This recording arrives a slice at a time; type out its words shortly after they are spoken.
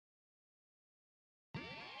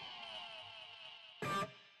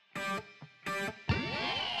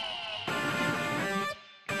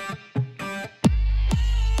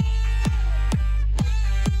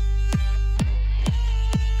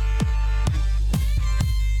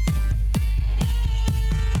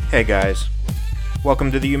Hey guys,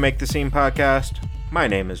 welcome to the You Make the Scene podcast. My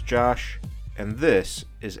name is Josh, and this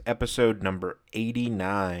is episode number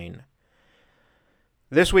 89.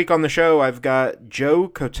 This week on the show, I've got Joe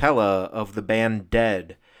Cotela of the band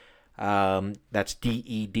DED. That's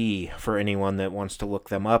DED for anyone that wants to look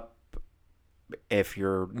them up if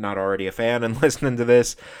you're not already a fan and listening to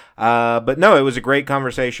this. But no, it was a great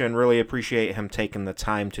conversation. Really appreciate him taking the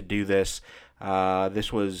time to do this.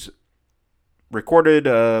 This was recorded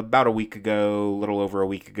about a week ago, a little over a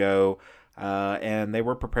week ago, and they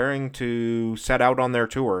were preparing to set out on their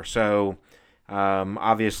tour. So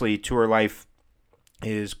obviously tour life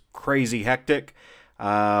is crazy hectic,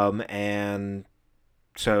 and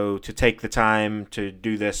so to take the time to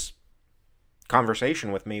do this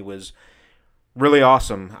conversation with me was really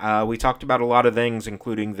awesome. We talked about a lot of things,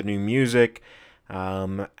 including the new music,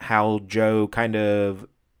 how Joe kind of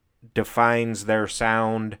defines their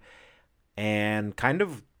sound, and kind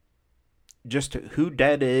of just who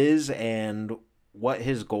DED is and what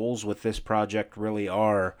his goals with this project really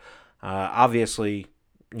are. Obviously,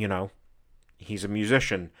 you know, he's a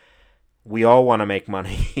musician. We all want to make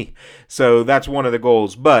money, so that's one of the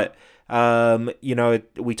goals. But,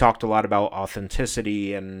 we talked a lot about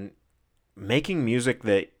authenticity and making music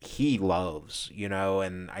that he loves,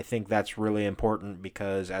 and I think that's really important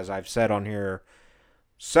because, as I've said on here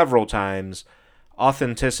several times,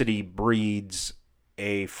 authenticity breeds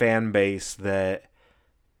a fan base that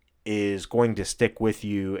is going to stick with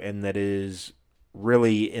you and that is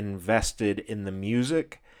really invested in the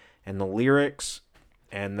music and the lyrics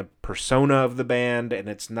and the persona of the band, and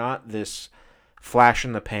it's not this flash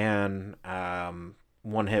in the pan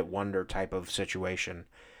one-hit wonder type of situation.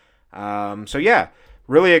 So yeah,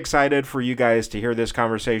 really excited for you guys to hear this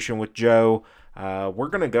conversation with Joe. We're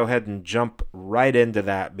going to go ahead and jump right into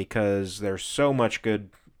that because there's so much good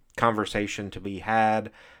conversation to be had,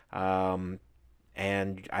 and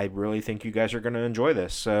I really think you guys are going to enjoy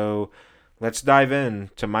this. So let's dive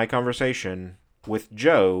in to my conversation with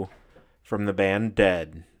Joe from the band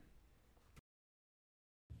DED.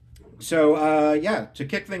 So, to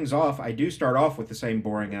kick things off, I do start off with the same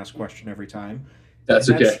boring-ass question every time.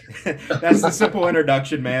 That's okay. That's the simple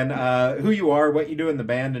introduction, man. Who you are, what you do in the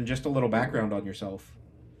band, and just a little background on yourself.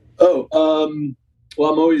 Well, I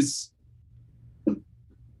always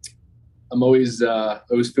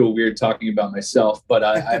feel weird talking about myself, but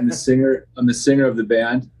I'm the singer. I'm the singer of the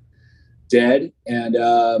band, DED, and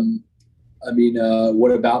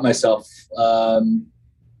what about myself?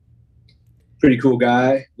 Pretty cool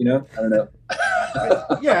guy, I don't know.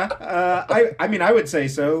 Yeah, I would say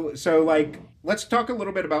so. So, let's talk a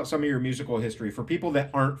little bit about some of your musical history for people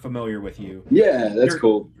that aren't familiar with you. Yeah, that's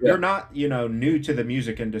cool. Yeah. You're not, new to the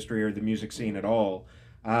music industry or the music scene at all.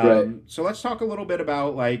 Right. So let's talk a little bit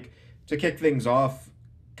about, to kick things off,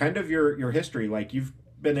 kind of your history. You've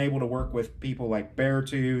been able to work with people like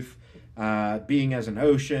Beartooth, Being as an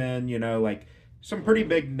Ocean, some pretty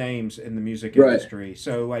big names in the music industry. Right.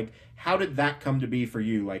 So, how did that come to be for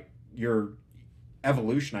you? Your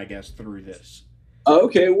evolution, I guess, through this.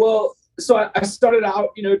 Okay, well, so I started out,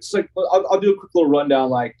 just I'll do a quick little rundown,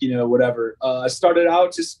 whatever. I started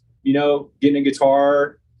out just, getting a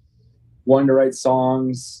guitar, wanting to write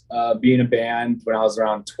songs, be in a band when I was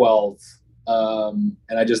around 12. And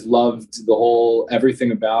I just loved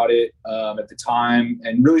everything about it at the time,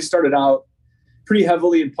 and really started out pretty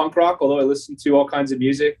heavily in punk rock, although I listened to all kinds of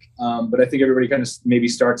music. But I think everybody kind of maybe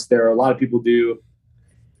starts there. A lot of people do.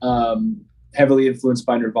 Heavily influenced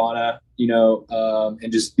by Nirvana,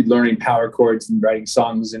 and just learning power chords and writing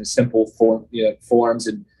songs in simple forms.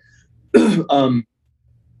 And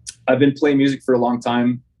I've been playing music for a long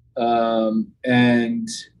time.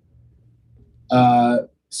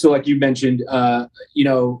 So like you mentioned, I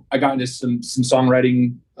got into some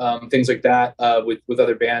songwriting, things like that, with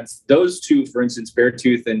other bands. Those two, for instance,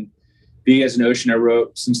 Beartooth and Being as an Ocean, I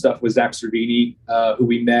wrote some stuff with Zach Cervini, who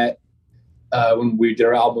we met when we did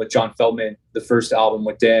our album with John Feldman, the first album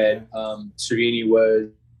with DED. Cervini was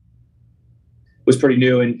pretty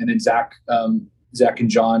new, and then Zach and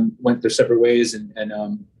John went their separate ways, and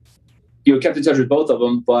kept in touch with both of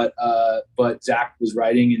them. But Zach was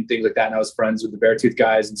writing and things like that, and I was friends with the Beartooth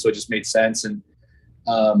guys, and so it just made sense. And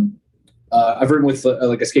I've written with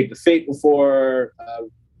Escape the Fate before.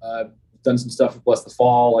 Done some stuff with Bless the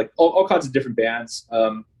Fall, all kinds of different bands.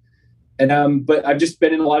 But I've just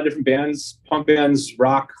been in a lot of different bands, punk bands,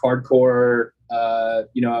 rock, hardcore. I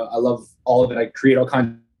love all of it. I create all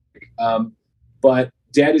kinds but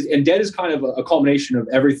DED is kind of a culmination of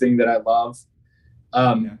everything that I love.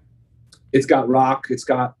 It's got rock, it's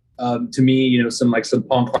got to me, some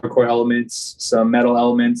punk hardcore elements, some metal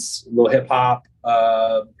elements, a little hip hop,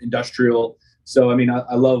 industrial. So I mean,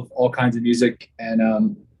 I love all kinds of music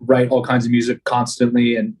and write all kinds of music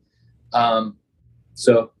constantly, and um,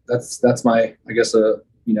 so that's my, I guess, a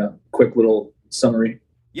quick little summary.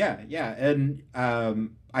 Yeah, yeah, and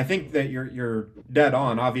I think that you're dead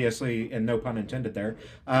on, obviously, and no pun intended there.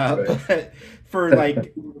 Right. But for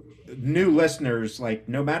like new listeners, like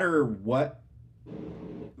no matter what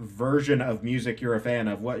version of music you're a fan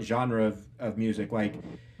of, what genre of music, like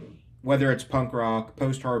whether it's punk rock,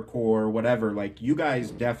 post hardcore, whatever, like you guys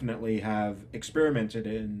definitely have experimented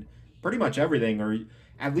in pretty much everything, or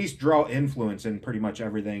at least draw influence in pretty much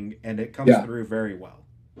everything, and it comes Yeah. through very well.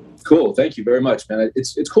 Cool. Thank you very much, man.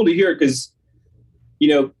 It's cool to hear because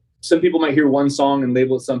some people might hear one song and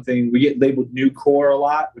label it something. We get labeled new core a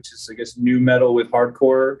lot, which is, I guess, new metal with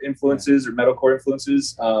hardcore Yeah. influences or metalcore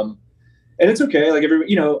influences. And it's okay. Like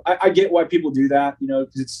I get why people do that.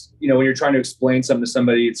 Because it's when you're trying to explain something to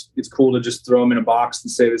somebody, it's cool to just throw them in a box and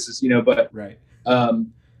say this is. But Right.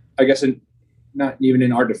 I guess not even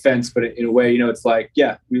in our defense, but in a way, it's like,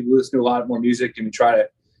 yeah, we listen to a lot more music and we try to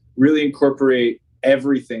really incorporate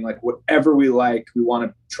everything, like whatever we like, we want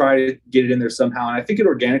to try to get it in there somehow. And I think it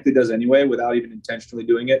organically does anyway, without even intentionally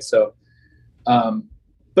doing it. So,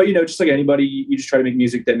 but just like anybody, you just try to make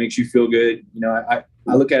music that makes you feel good.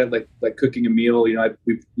 I look at it like cooking a meal.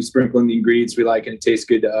 We sprinkle in the ingredients we like and it tastes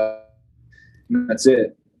good to us. And that's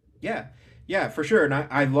it. Yeah, yeah, for sure. And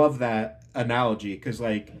I love that analogy because,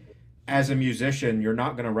 like, as a musician, you're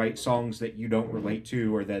not going to write songs that you don't relate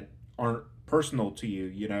to or that aren't personal to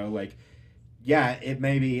you, Like, yeah, it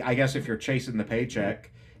may be, I guess, if you're chasing the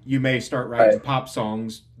paycheck, you may start writing Right. pop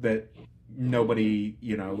songs that nobody,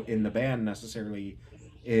 in the band necessarily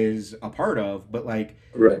is a part of. But, like,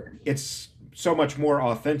 Right. it's so much more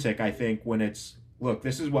authentic, I think, when it's, look,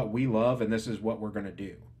 this is what we love and this is what we're going to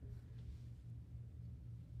do.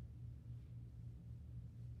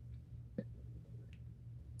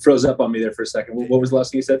 Froze up on me there for a second. What was the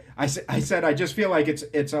last thing you said? I said I just feel like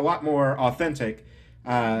it's a lot more authentic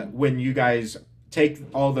when you guys take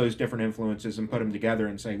all those different influences and put them together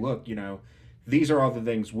and say, look, these are all the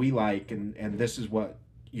things we like, and this is what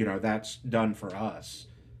that's done for us.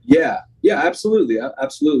 Yeah, yeah, absolutely,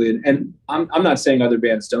 absolutely. And I'm not saying other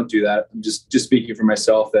bands don't do that. I'm just speaking for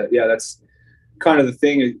myself that, yeah, that's kind of the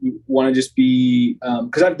thing. You want to just be,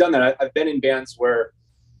 because I've done that. I've been in bands where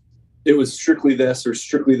it was strictly this or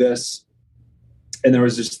strictly this, and there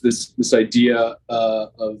was just this idea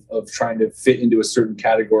of trying to fit into a certain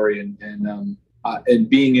category, and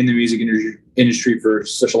being in the music industry for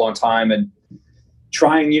such a long time and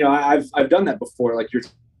trying. I've done that before. Like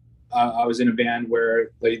I was in a band where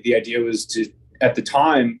the idea was to, at the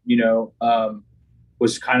time,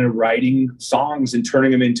 was kind of writing songs and turning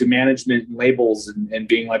them into management and labels and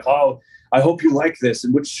being like, oh, I hope you like this,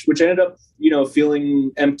 and which ended up,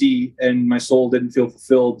 feeling empty, and my soul didn't feel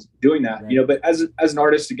fulfilled doing that. Right. But as an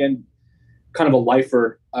artist, again, kind of a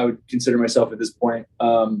lifer, I would consider myself at this point.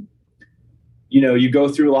 You go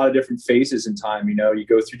through a lot of different phases in time. You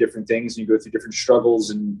go through different things, and you go through different struggles,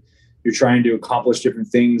 and you're trying to accomplish different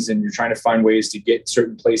things, and you're trying to find ways to get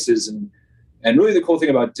certain places. And really the cool thing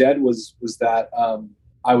about DED was that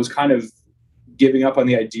I was kind of giving up on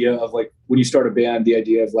the idea of, like, when you start a band, the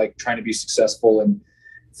idea of like trying to be successful and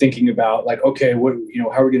thinking about like, okay, what,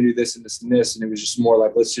 how are we going to do this and this and this? And it was just more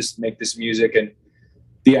like, let's just make this music. And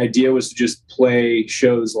the idea was to just play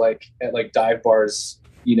shows like at like dive bars,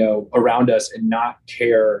 around us, and not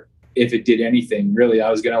care if it did anything really. I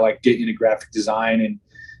was going to like get into graphic design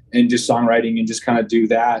and just songwriting and just kind of do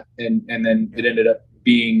that. And then it ended up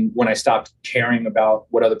being, when I stopped caring about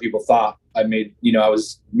what other people thought, I made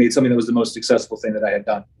something that was the most successful thing that I had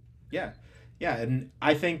done. Yeah. Yeah, and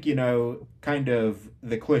I think, kind of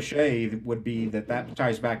the cliche would be that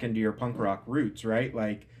ties back into your punk rock roots, right?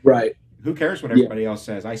 Like, Right. who cares what Yeah, everybody else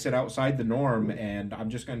says? I sit outside the norm and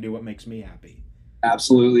I'm just going to do what makes me happy.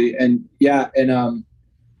 absolutely. And yeah.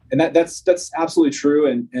 And that's absolutely true.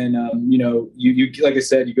 And you, like I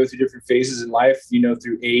said, you go through different phases in life,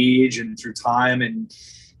 through age and through time. And,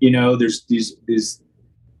 there's these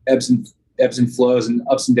ebbs and flows and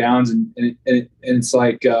ups and downs. And it's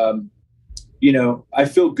like, I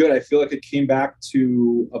feel good. I feel like it came back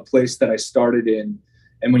to a place that I started in.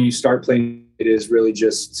 And when you start playing, it is really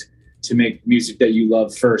just to make music that you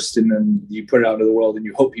love first, and then you put it out into the world and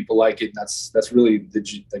you hope people like it. And that's really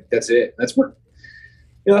that's it. That's what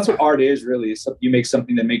art is really. It's, you make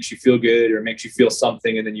something that makes you feel good or makes you feel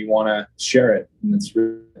something, and then you want to share it. And that's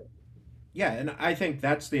really, Yeah, and I think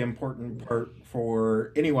that's the important part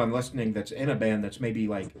for anyone listening that's in a band that's maybe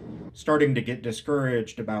like starting to get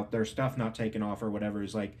discouraged about their stuff not taking off or whatever,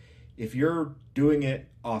 is like if you're doing it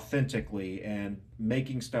authentically and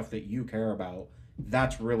making stuff that you care about,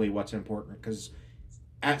 that's really what's important, because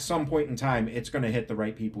at some point in time it's going to hit the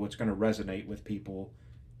right people, it's going to resonate with people,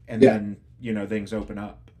 and Yeah, then things open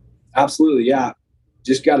up. absolutely. Yeah.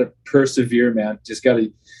 Just got to persevere, man. Just got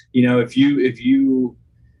to, you know, if you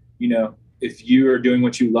are doing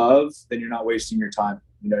what you love, then you're not wasting your time.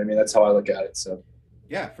 You know what I mean? That's how I look at it. So,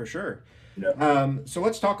 Yeah, for sure. you know, So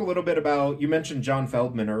let's talk a little bit about, you mentioned John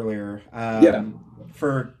Feldman earlier. yeah,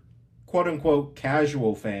 For quote unquote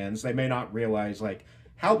casual fans, they may not realize like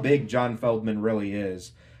how big John Feldman really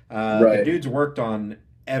is. The right. dude's worked on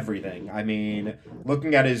everything. I mean,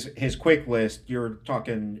 looking at his quick list, you're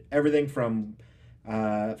talking everything from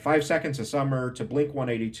 5 Seconds of Summer to Blink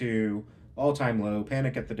 182, All Time Low,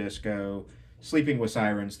 Panic at the Disco, Sleeping with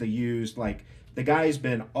Sirens, The Used. Like, the guy's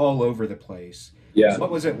been all over the place. Yeah.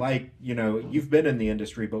 What was it like? You've been in the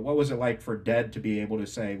industry, but what was it like for Dead to be able to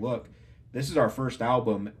say, look, this is our first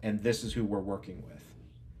album and this is who we're working with?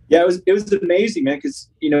 Yeah. It was amazing, man. Cause,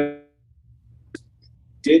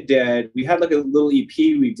 did Dead, we had like a little EP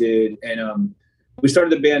we did. And, we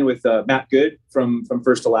started the band with Matt Good from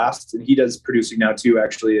First to Last, and he does producing now too,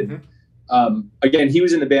 actually. And Mm-hmm. again, he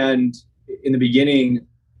was in the band in the beginning.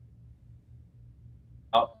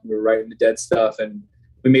 We were writing the Dead stuff, and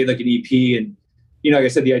we made like an EP. And like I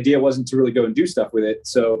said, the idea wasn't to really go and do stuff with it.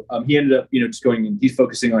 So he ended up, just going and he's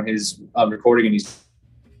focusing on his recording, and he's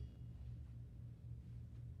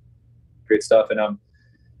great stuff. And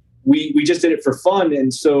we just did it for fun,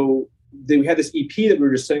 and so we had this EP that we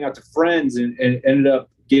were just sending out to friends, and ended up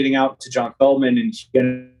getting out to John Feldman, and he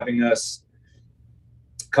ended up having us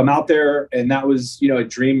come out there, and that was a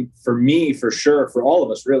dream for me, for sure, for all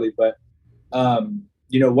of us really. But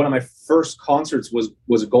one of my first concerts was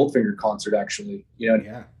a Goldfinger concert, actually.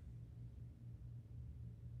 Yeah.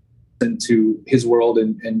 Into his world,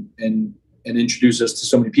 and introduced us to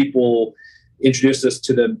so many people, introduced us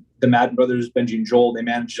to the Madden brothers, Benji and Joel. They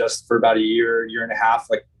managed us for about a year and a half,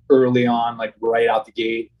 like early on, like right out the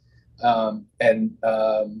gate. And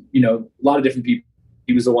a lot of different people.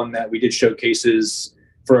 He was the one that we did showcases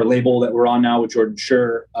for a label that we're on now with Jordan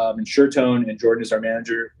Schur, and Sure-Tone, and Jordan is our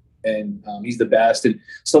manager, and he's the best. And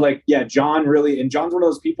so, like, yeah, John's one of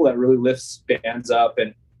those people that really lifts bands up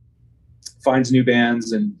and finds new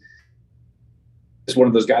bands, and just one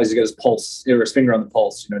of those guys who got his pulse, or his finger on the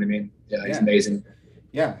pulse. You know what I mean? Yeah, he's amazing.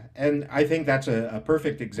 Yeah, and I think that's a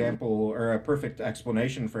perfect example, or a perfect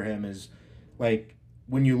explanation for him, is like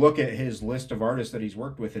when you look at his list of artists that he's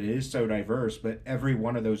worked with, it is so diverse, but every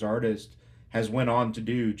one of those artists has went on to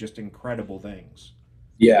do just incredible things.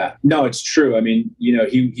 Yeah, no, it's true. I mean,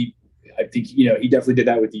 I think he definitely did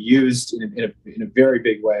that with the Used in a very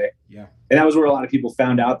big way. Yeah. And that was where a lot of people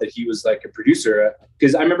found out that he was like a producer.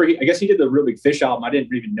 Because I remember, I guess he did the Real Big Fish album. I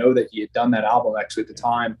didn't even know that he had done that album actually at the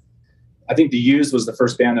time. I think the Used was the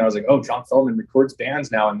first band that I was like, oh, John Feldman records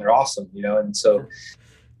bands now, and they're awesome, And so,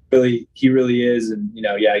 really, he really is, and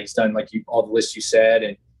yeah, he's done like all the lists you said,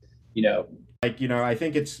 and I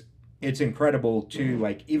think it's incredible too.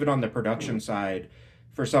 Like, even on the production side,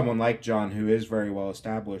 for someone like John, who is very well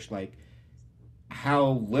established, like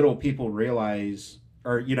how little people realize,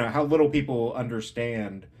 or how little people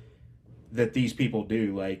understand that these people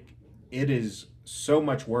do. Like, it is so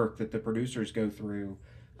much work that the producers go through.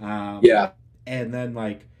 Yeah. And then,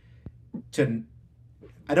 like, to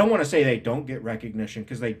I don't want to say they don't get recognition,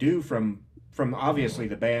 because they do, from obviously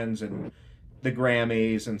the bands and the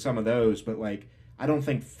Grammys and some of those, but like I don't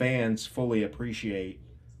think fans fully appreciate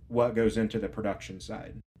what goes into the production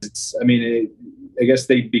side. I guess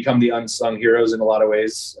they become the unsung heroes in a lot of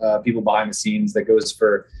ways. People behind the scenes, that goes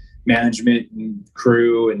for management and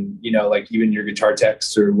crew, and like even your guitar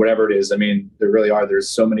techs or whatever it is. There really are. There's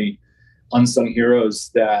so many unsung heroes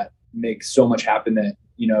that make so much happen that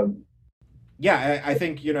Yeah, I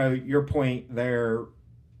think your point there,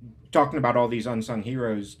 talking about all these unsung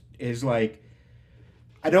heroes, is like,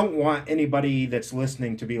 I don't want anybody that's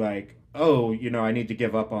listening to be like, oh, I need to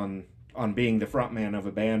give up on being the front man of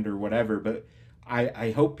a band or whatever. But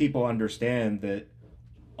I hope people understand that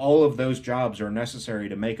all of those jobs are necessary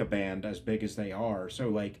to make a band as big as they are. So,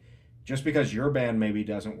 like, just because your band maybe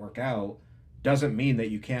doesn't work out doesn't mean that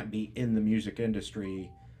you can't be in the music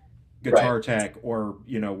industry, guitar right. tech, or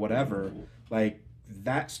whatever. Like,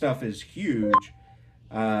 that stuff is huge.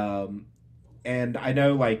 And I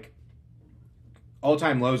know, like, All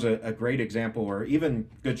Time Low's a great example, or even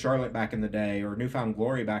Good Charlotte back in the day, or Newfound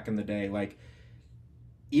Glory back in the day. Like,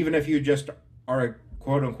 even if you just are a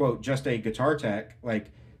quote unquote just a guitar tech,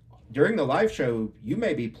 like, during the live show, you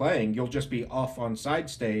may be playing, you'll just be off on side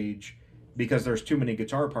stage because there's too many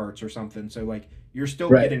guitar parts or something. So, like, you're still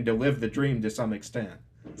Right. getting to live the dream to some extent.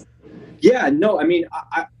 Yeah, no, I mean,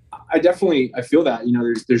 I definitely, I feel that,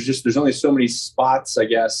 there's only so many spots, I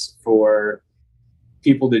guess, for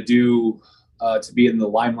people to do, to be in the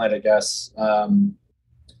limelight, I guess.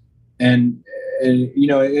 And,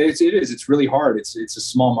 it's really hard. It's a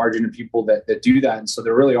small margin of people that do that. And so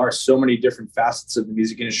there really are so many different facets of the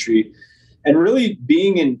music industry, and really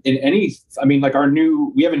being in any, I mean, like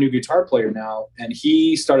we have a new guitar player now, and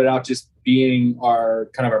he started out just being our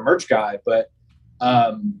merch guy, but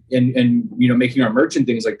and making our merch and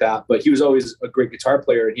things like that. But he was always a great guitar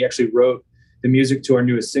player, and he actually wrote the music to our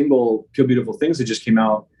newest single, "Kill Beautiful Things," that just came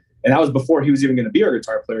out. And that was before he was even going to be our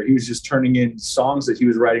guitar player. He was just turning in songs that he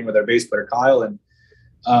was writing with our bass player Kyle. And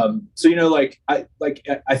so I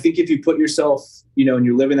think if you put yourself, and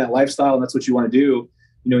you're living that lifestyle, and that's what you want to do,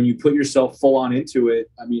 and you put yourself full on into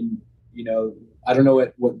it. I mean, I don't know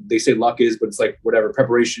what they say luck is, but it's like whatever,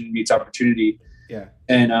 preparation meets opportunity. Yeah.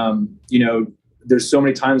 And there's so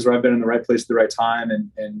many times where I've been in the right place at the right time,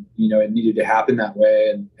 and it needed to happen that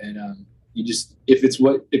way. And you just, if it's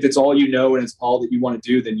all and it's all that you want to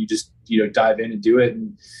do, then you just dive in and do it.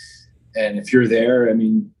 And if you're there, I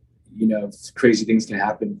mean, crazy things can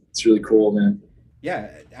happen. It's really cool, man.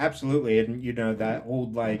 Yeah, absolutely. And that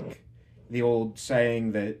old, like, the old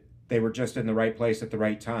saying that they were just in the right place at the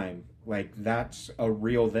right time, like, that's a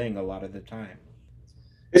real thing a lot of the time.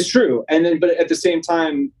 It's true. And then, but at the same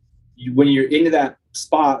time, when you're into that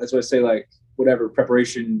spot, that's what I say, like, whatever,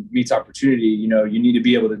 preparation meets opportunity. You need to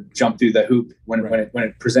be able to jump through the hoop when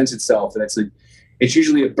it presents itself. And it's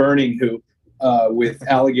usually a burning hoop, with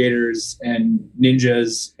alligators and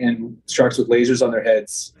ninjas and sharks with lasers on their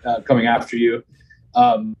heads, coming after you.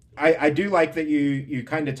 I do like that you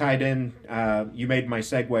kind of tied in. You made my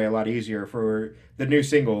segue a lot easier for the new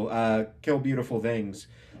single, "Kill Beautiful Things."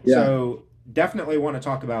 Yeah. So definitely want to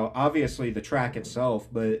talk about, obviously, the track itself,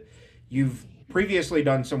 but you've previously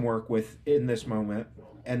done some work with In This Moment,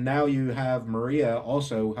 and now you have Maria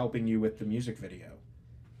also helping you with the music video.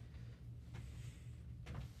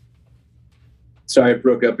 Sorry, I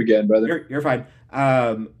broke up again, brother. You're fine.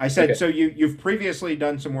 I said, Okay. so you've previously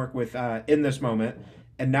done some work with In This Moment,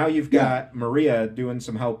 and now you've got Maria doing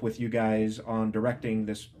some help with you guys on directing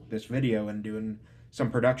this video and doing some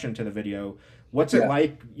production to the video. What's it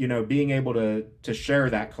like, being able to share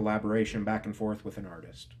that collaboration back and forth with an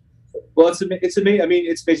artist? Well, it's amazing. I mean,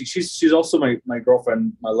 it's amazing. She's also my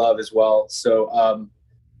girlfriend, my love as well. So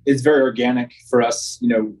it's very organic for us.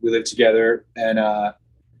 We live together, and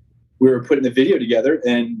we were putting the video together,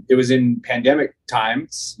 and it was in pandemic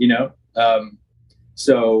times.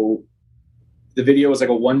 So the video was like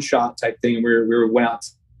a one shot type thing. And we went out.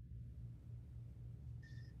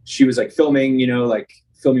 She was like filming, like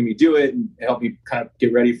filming me do it, and help me kind of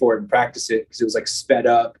get ready for it and practice it, because it was like sped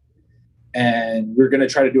up. And we were going to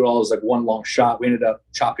try to do it all as like one long shot. We ended up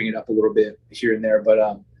chopping it up a little bit here and there, but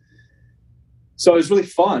so it was really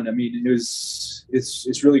fun. I mean,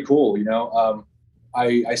 it's really cool.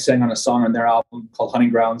 I sang on a song on their album called Hunting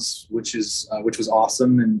Grounds, which was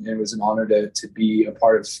awesome, and it was an honor to be a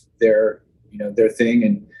part of their thing,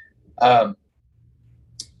 and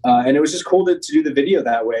it was just cool to do the video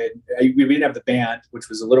that way. We didn't have the band, which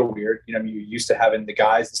was a little weird. You're used to having the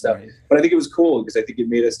guys and stuff, right. But I think it was cool because I think it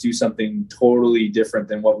made us do something totally different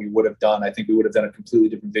than what we would have done. I think we would have done a completely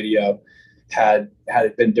different video had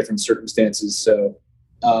it been different circumstances. So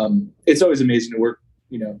it's always amazing to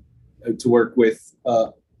work with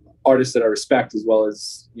artists that I respect, as well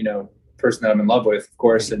as person that I'm in love with, of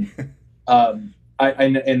course. And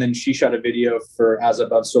and then she shot a video for As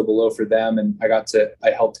Above, So Below for them, and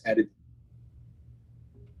I helped edit.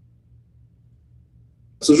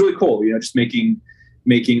 So it was really cool, just making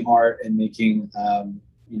art and making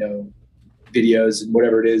videos and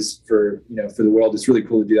whatever it is for the world. It's really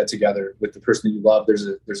cool to do that together with the person that you love. There's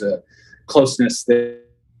a closeness there.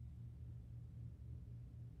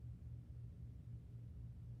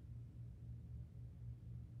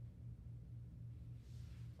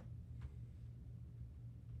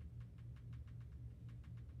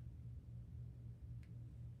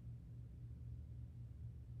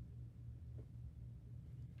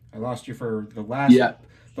 I lost you for the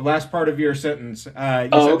last part of your sentence. You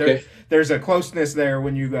said okay. There's a closeness there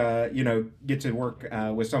when you get to work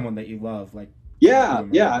with someone that you love. Like yeah.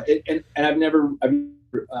 And I've never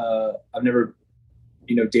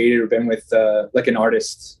dated or been with like an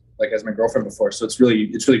artist like as my girlfriend before. So it's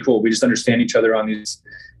really cool. We just understand each other on these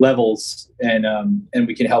levels, and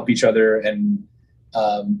we can help each other and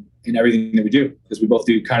in everything that we do, because we both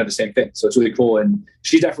do kind of the same thing. So it's really cool. And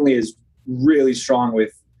she definitely is really strong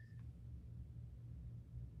with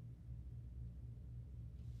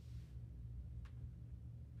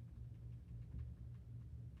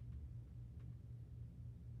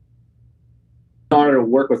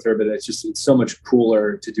work with her, but it's so much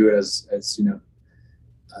cooler to do it as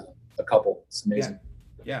a couple. It's amazing.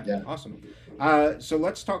 Yeah. Awesome. So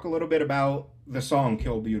let's talk a little bit about the song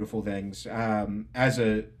 "Kill Beautiful Things" as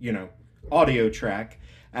a audio track,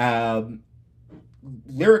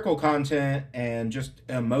 lyrical content, and just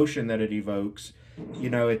emotion that it evokes.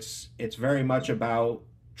 It's very much about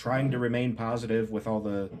trying to remain positive with all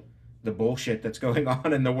the bullshit that's going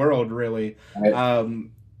on in the world. Really, Right.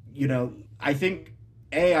 I think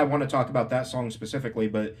I want to talk about that song specifically,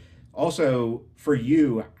 but also for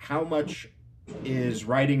you, how much is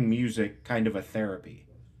writing music kind of a therapy?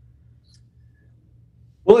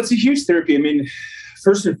 Well, it's a huge therapy. I mean,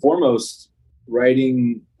 first and foremost,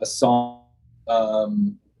 writing a song,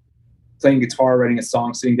 playing guitar, writing a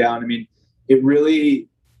song, sitting down. I mean, it really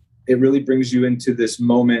brings you into this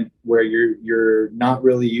moment where you're not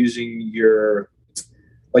really using your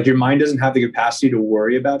mind doesn't have the capacity to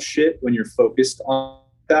worry about shit when you're focused on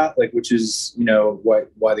that, which is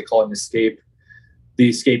why they call it an escape. The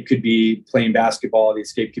escape could be playing basketball, the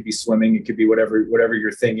escape could be swimming, it could be whatever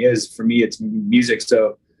your thing is. For me, it's music.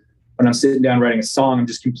 So when I'm sitting down writing a song, I'm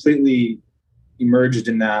just completely immersed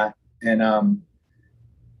in that. And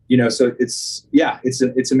so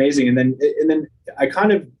it's amazing. And then I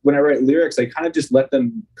kind of, when I write lyrics, I kind of just let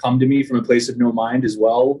them come to me from a place of no mind as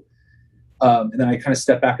well. And then I kind of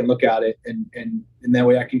step back and look at it, and that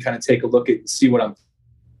way I can kind of take a look at, see what I'm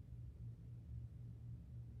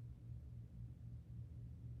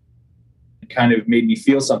kind of made me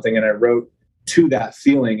feel something, and I wrote to that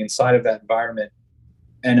feeling inside of that environment.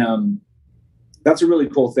 And that's a really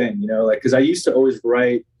cool thing, because I used to always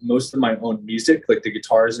write most of my own music, like the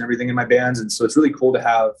guitars and everything in my bands. And so it's really cool to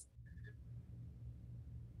have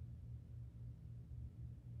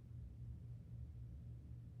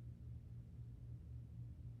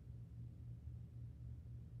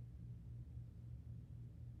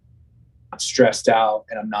stressed out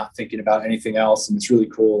and I'm not thinking about anything else. And it's really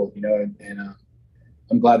cool, and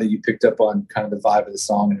I'm glad that you picked up on kind of the vibe of the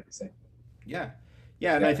song and everything. Yeah.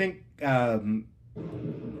 And I think,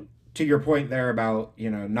 to your point there about,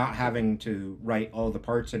 not having to write all the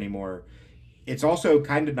parts anymore, it's also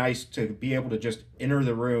kind of nice to be able to just enter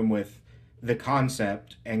the room with the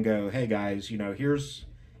concept and go, hey guys,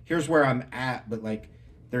 here's where I'm at, but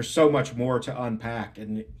there's so much more to unpack.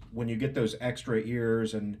 And when you get those extra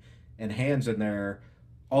ears and hands in there,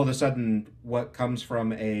 all of a sudden what comes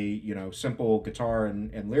from a simple guitar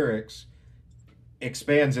and lyrics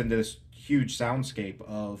expands into this huge soundscape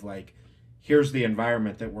of here's the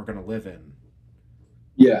environment that we're going to live in.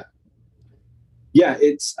 It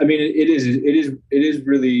is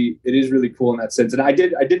really cool in that sense. And I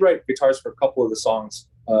did write guitars for a couple of the songs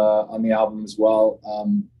on the album as well,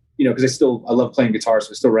 because I love playing guitar, so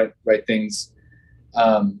I still write things.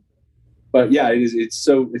 But yeah, it's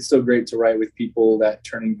so great to write with people that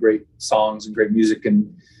turn in great songs and great music,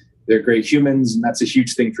 and they're great humans, and that's a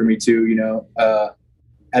huge thing for me too.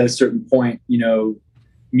 At a certain point, you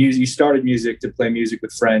started music to play music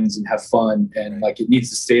with friends and have fun, and it needs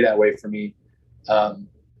to stay that way for me. And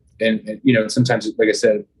sometimes, like I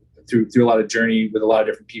said, through a lot of journey with a lot of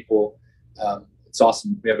different people, it's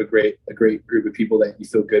awesome. We have a great group of people that you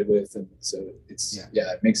feel good with, and so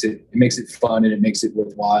it makes it fun, and it makes it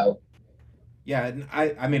worthwhile. Yeah, and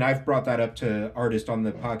I mean, I've brought that up to artists on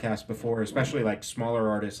the podcast before, especially smaller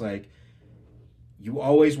artists. You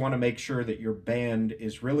always want to make sure that your band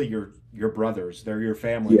is really your brothers. They're your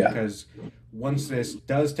family, because once this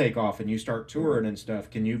does take off and you start touring and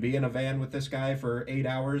stuff, can you be in a van with this guy for 8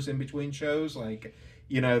 hours in between shows?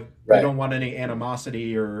 You don't want any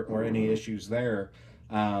animosity or any issues there.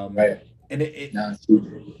 Right. And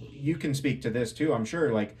you can speak to this too, I'm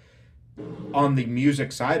sure, on the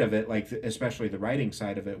music side of it, especially the writing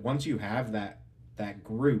side of it, once you have that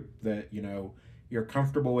group that you're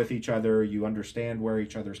comfortable with each other, you understand where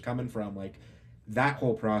each other's coming from, that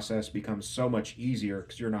whole process becomes so much easier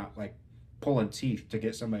because you're not pulling teeth to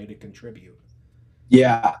get somebody to contribute.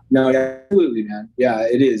 Yeah, no, absolutely, man. Yeah,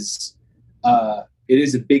 it is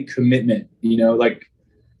a big commitment,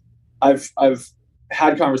 I've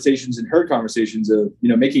had conversations and heard conversations of,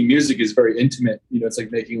 making music is very intimate. It's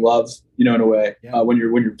like making love, in a way. When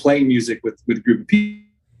you're playing music with a group of people,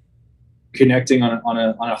 connecting on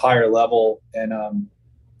a higher level. And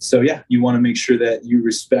so yeah, you want to make sure that you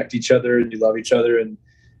respect each other and you love each other,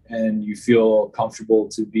 and you feel comfortable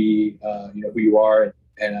to be who you are,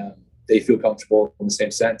 and they feel comfortable in the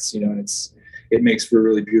same sense, and it makes for a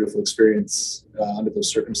really beautiful experience under those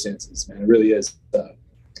circumstances, man. It really is. I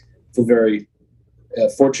feel very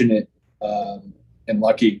fortunate and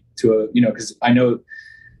lucky to because I know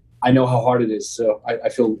how hard it is. So I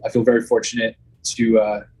feel very fortunate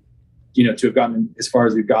to have gotten as far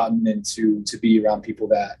as we've gotten, and to be around people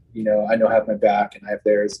that, I know have my back and I have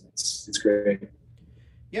theirs. It's great.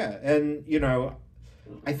 Yeah, and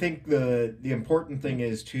I think the important thing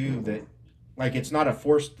is too that like it's not a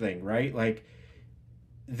forced thing, right? Like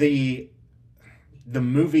the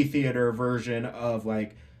movie theater version of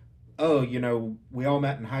like, oh, we all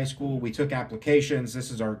met in high school, we took applications,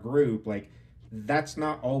 this is our group. Like that's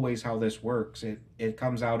not always how this works. It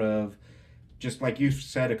comes out of, just like you've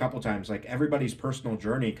said a couple times, like everybody's personal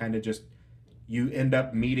journey kind of just, you end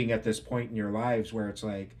up meeting at this point in your lives where it's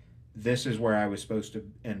like, this is where I was supposed to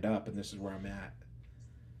end up and this is where I'm at.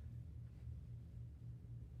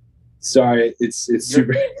 Sorry, it's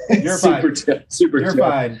super. You're fine. Super You're job.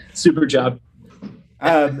 fine. Super job.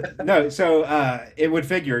 No, so it would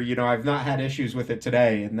figure, I've not had issues with it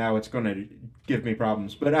today, and now it's going to give me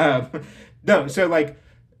problems. But no, so like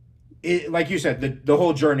like you said, the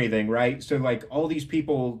whole journey thing, right? So like all these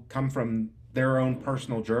people come from their own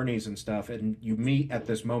personal journeys and stuff, and you meet at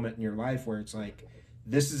this moment in your life where it's like,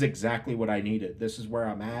 this is exactly what I needed. This is where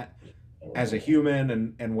I'm at as a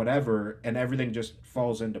human, and whatever, and everything just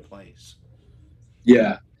falls into place.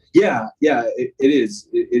 Yeah. It is.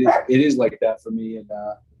 It is like that for me. And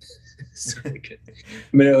I'm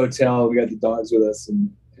in a hotel. We got the dogs with us,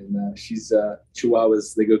 and she's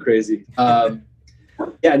Chihuahuas. They go crazy.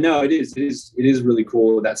 Yeah, no, it is. It is really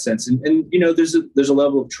cool in that sense. And there's a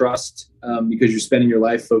level of trust because you're spending your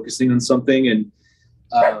life focusing on something, and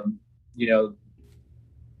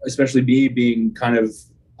especially me being kind of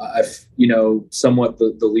somewhat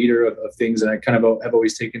the leader of things, and I kind of have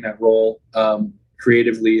always taken that role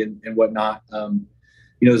creatively and whatnot.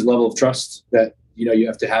 There's a level of trust that you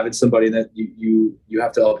have to have in somebody, that you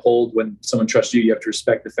have to uphold. When someone trusts you, you have to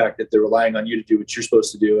respect the fact that they're relying on you to do what you're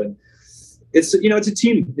supposed to do. And it's a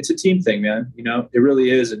team thing, man. It really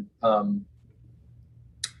is. And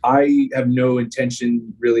I have no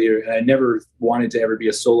intention really, and I never wanted to ever be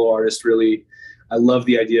a solo artist really. I love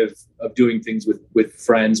the idea of doing things with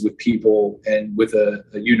friends, with people, and with a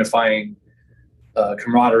unifying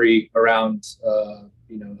camaraderie around a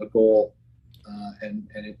goal, and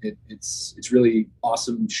it's really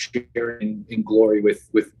awesome sharing in glory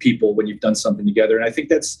with people when you've done something together. And I think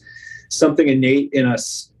that's something innate in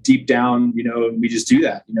us deep down, and we just do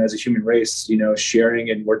that, as a human race, sharing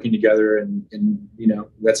and working together, and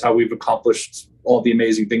that's how we've accomplished all the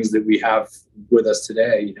amazing things that we have with us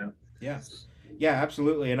today. Yeah,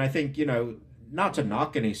 absolutely. And I think, not to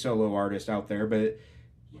knock any solo artist out there, but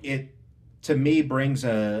it, to me, brings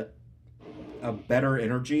a better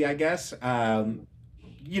energy, I guess. Like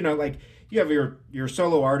you have your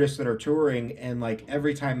solo artists that are touring, and like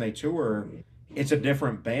every time they tour, it's a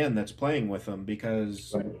different band that's playing with them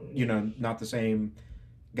because, not the same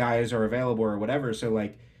guys are available or whatever. So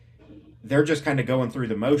like they're just kind of going through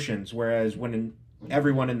the motions. Whereas when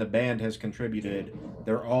everyone in the band has contributed,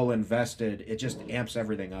 they're all invested, it just amps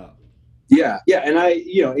everything up. Yeah. And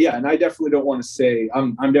and I definitely don't want to say,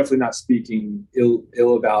 I'm definitely not speaking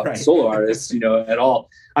ill about Right. solo artists, at all.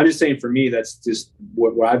 I'm just saying, for me, that's just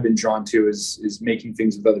what I've been drawn to is making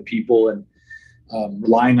things with other people, and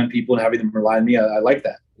relying on people and having them rely on me. I like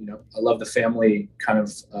that. I love the family kind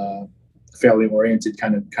of family oriented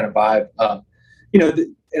kind of vibe.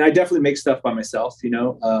 And I definitely make stuff by myself,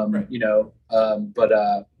 Right.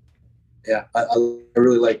 Yeah, I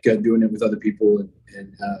really like doing it with other people,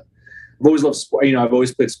 and I've always loved sport. I've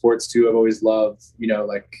always played sports too. I've always loved, when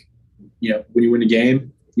you win a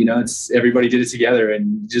game, it's everybody did it together,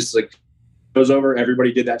 and just like goes over,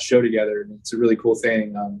 everybody did that show together, and it's a really cool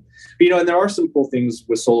thing. And there are some cool things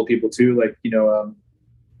with solo people too, like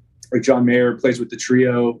like John Mayer plays with the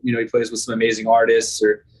trio. He plays with some amazing artists,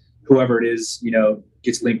 or whoever it is,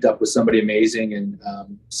 gets linked up with somebody amazing. And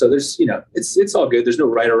so there's, it's all good. There's no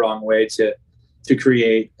right or wrong way to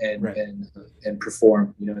create and Right. and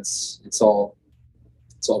perform. It's all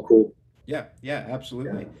cool. Yeah,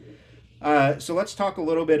 absolutely. So let's talk a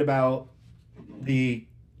little bit about the,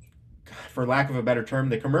 for lack of a better term,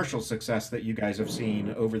 the commercial success that you guys have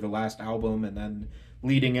seen over the last album, and then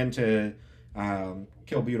leading into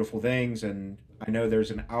Kill Beautiful Things. And I know there's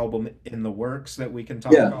an album in the works that we can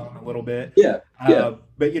talk on a little bit. Yeah.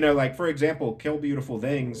 But like for example, Kill Beautiful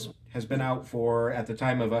Things has been out for, at the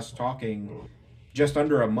time of us talking, just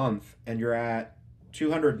under a month, and you're at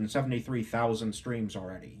 273,000 streams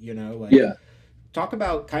already. Talk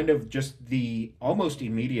about kind of just the almost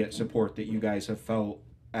immediate support that you guys have felt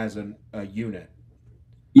as a unit.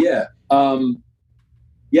 Yeah.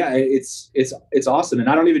 It's awesome. And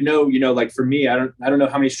I don't even know, like for me, I don't know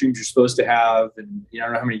how many streams you're supposed to have, and I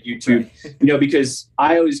don't know how many YouTube, Right. because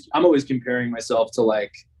I'm always comparing myself to,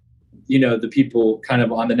 like, the people kind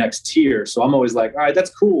of on the next tier. So I'm always like, all right,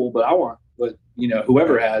 that's cool, but I want what,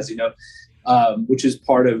 whoever has, which is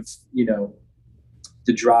part of,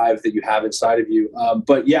 the drive that you have inside of you.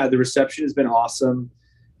 But yeah, the reception has been awesome.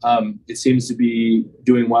 It seems to be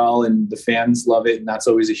doing well and the fans love it. And that's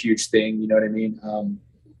always a huge thing. You know what I mean?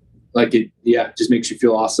 It just makes you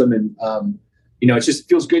feel awesome. And, it just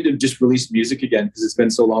feels good to just release music again, because it's been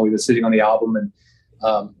so long. We've been sitting on the album, and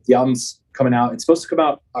the album's coming out. It's supposed to come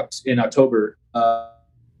out in October.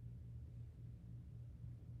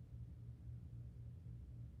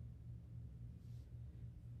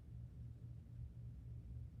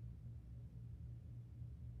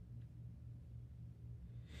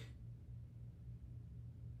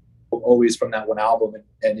 Always from that one album,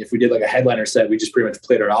 and if we did like a headliner set, we just pretty much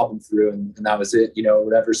played our album through, and that was it,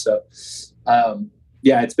 whatever. So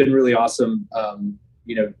yeah, it's been really awesome,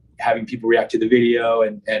 having people react to the video,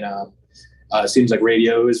 and seems like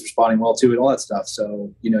radio is responding well to it, all that stuff.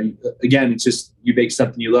 So again, it's just, you make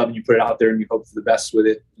something you love and you put it out there and you hope for the best with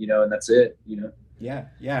it, and that's it. Yeah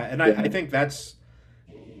and I think that's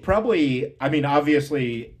probably, I mean,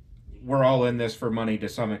 obviously we're all in this for money to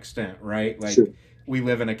some extent, right? Like, sure. We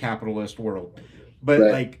live in a capitalist world, but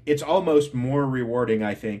right. Like, it's almost more rewarding,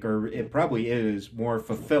 I think, or it probably is more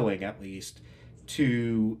fulfilling, at least,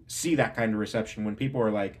 to see that kind of reception when people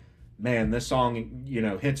are like, man, this song,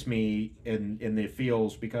 hits me in the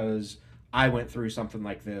feels because I went through something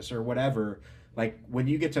like this or whatever. Like, when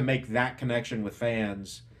you get to make that connection with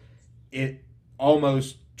fans, it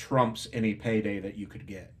almost trumps any payday that you could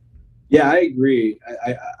get. Yeah, I agree.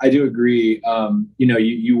 I do agree.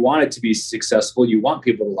 You want it to be successful. You want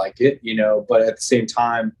people to like it, but at the same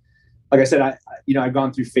time, like I said, I've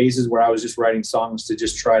gone through phases where I was just writing songs to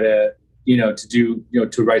just try to, to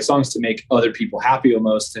write songs to make other people happy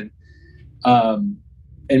almost. And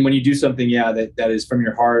when you do something, that is from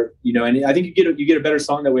your heart, and I think you get a better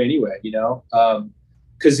song that way anyway,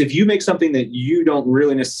 because if you make something that you don't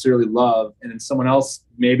really necessarily love, and then someone else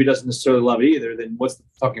maybe doesn't necessarily love it either, then what's the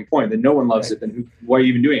fucking point? Then no one loves it. Then why are you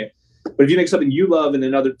even doing it? But if you make something you love and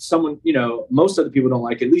then most other people don't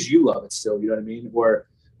like it, at least you love it still, you know what I mean? Or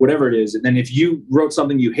whatever it is. And then if you wrote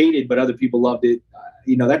something you hated, but other people loved it,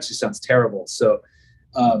 that just sounds terrible. So,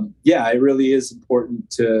 it really is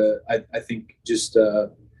important to, I think, just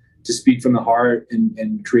to speak from the heart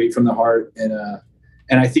and create from the heart.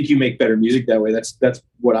 And I think you make better music that way. That's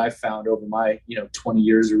what I've found over my 20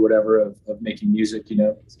 years or whatever of making music.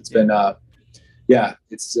 It's been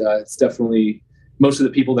it's definitely, most of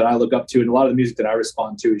the people that I look up to, and a lot of the music that I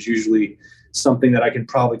respond to is usually something that I can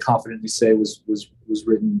probably confidently say was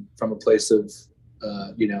written from a place of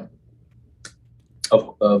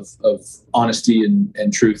of honesty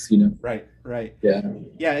and truth. Right. Yeah.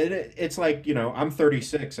 It's like, I'm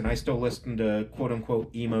 36 and I still listen to quote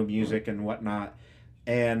unquote emo music and whatnot.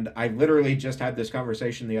 And I literally just had this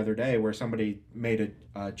conversation the other day where somebody made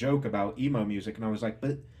a joke about emo music, and I was like,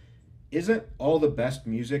 but isn't all the best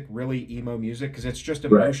music really emo music? Because it's just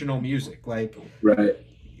emotional music. Like,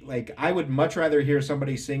 like, I would much rather hear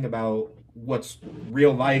somebody sing about what's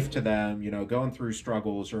real life to them, going through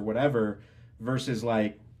struggles or whatever, versus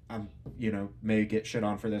like, may get shit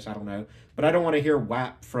on for this, I don't know, but I don't want to hear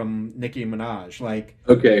WAP from Nicki Minaj. Like,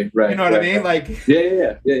 okay, right. You know what I mean? Like,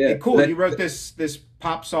 yeah. Cool. You wrote this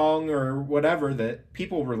pop song or whatever that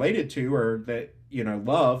people related to or that,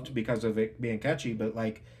 loved because of it being catchy. But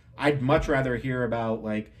like, I'd much rather hear about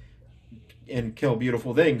like, in Kill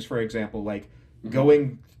Beautiful Things, for example, like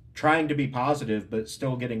trying to be positive, but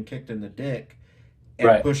still getting kicked in the dick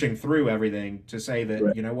and pushing through everything to say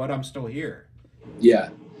that, you know what, I'm still here. Yeah.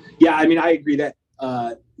 I mean, I agree that,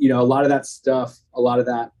 a lot of that stuff, a lot of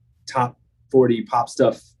that top 40 pop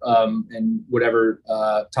stuff, and whatever,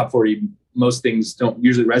 top 40, most things don't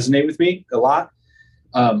usually resonate with me a lot.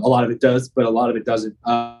 A lot of it does, but a lot of it doesn't.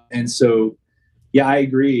 And so, yeah, I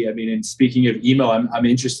agree. I mean, and speaking of emo, I'm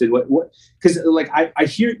interested because like I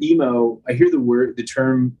hear emo, I hear the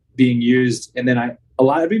term being used, and then a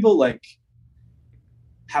lot of people like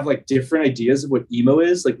have like different ideas of what emo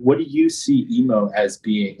is. Like, what do you see emo as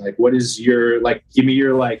being? Like, what is your, like, give me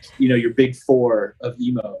your, like, your big four of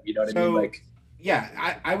emo, you know what I mean? Like,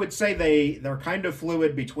 yeah, I would say they're kind of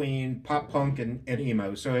fluid between pop punk and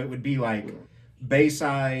emo. So it would be like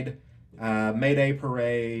Bayside, Mayday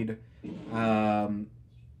Parade,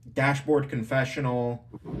 Dashboard Confessional.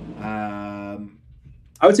 I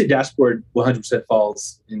would say Dashboard 100%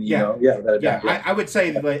 falls in emo. Yeah. I would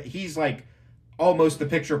say that he's like almost the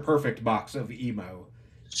picture perfect box of emo.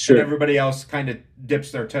 Sure. And everybody else kind of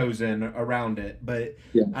dips their toes in around it. But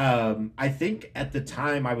I think at the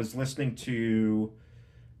time I was listening to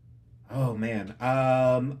Oh man,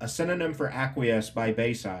 a synonym for acquiesce by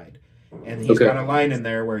Bayside, and he's Okay. got a line in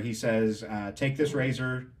there where he says, "Take this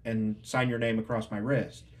razor and sign your name across my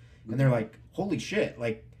wrist," and they're like, "Holy shit!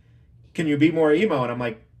 Like, can you be more emo?" And I'm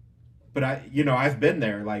like, "But I've been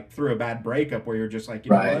there, like through a bad breakup where you're just like,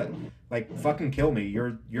 you know Right. what, like fucking kill me.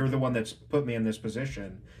 You're the one that's put me in this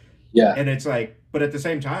position." Yeah. And it's like, but at the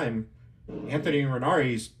same time, Anthony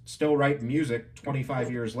Renari's still writing music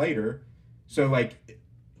 25 years later, so like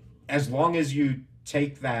as long as you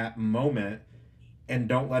take that moment and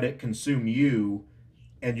don't let it consume you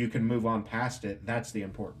and you can move on past it, that's the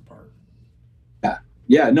important part. Yeah.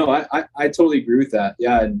 Yeah. No, I totally agree with that.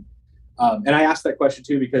 Yeah. And I asked that question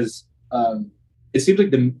too because it seems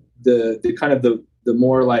like the kind of the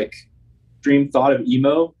more like dream thought of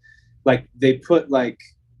emo, like they put like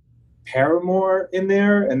Paramore in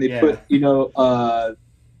there and they Yeah. put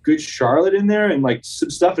Good Charlotte in there and like some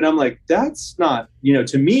stuff, and I'm like, that's not,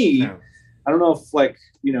 to me, No. I don't know if like,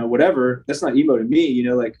 whatever, that's not emo to me,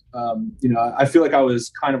 I feel like I was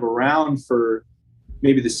kind of around for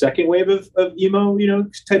maybe the second wave of emo, type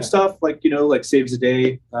Yeah. stuff, like, like Saves the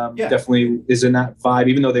Day, Yeah. definitely is in that vibe,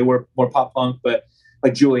 even though they were more pop punk, but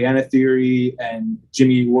like Juliana Theory and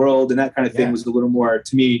Jimmy Eat World and that kind of thing Yeah. was a little more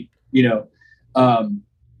to me, um,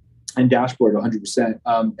 and Dashboard 100%.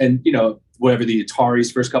 And, whatever, the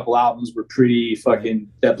Atari's first couple albums were pretty Right. fucking,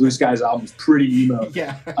 that Blue Skies album was pretty emo.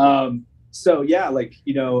 Yeah. So yeah, like,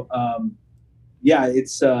 yeah,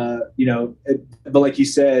 it's, but like you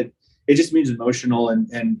said, it just means emotional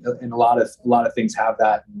and a lot of things have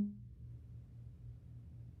that.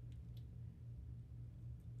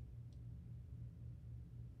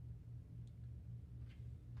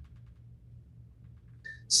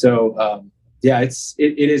 So, yeah, it's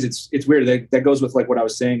weird. That goes with like what I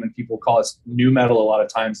was saying when people call us new metal. A lot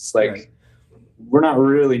of times it's Right. like, we're not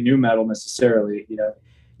really new metal necessarily.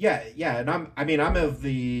 Yeah, yeah, and I'm of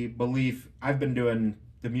the belief I've been doing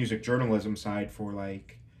the music journalism side for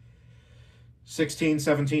like 16,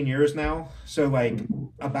 17 years now. So like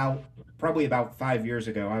about probably about 5 years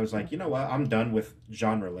ago I was like, "You know what? I'm done with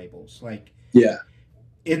genre labels." Like Yeah.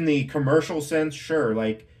 in the commercial sense, sure,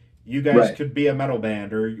 like you guys Right. could be a metal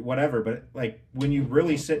band or whatever, but like when you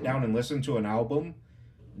really sit down and listen to an album,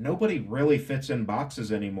 nobody really fits in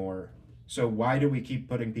boxes anymore. So why do we keep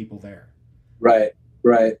putting people there? Right.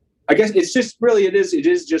 Right. I guess it's just really, it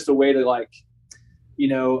is just a way to like,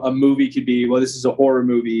 a movie could be, well, this is a horror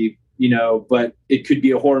movie, but it could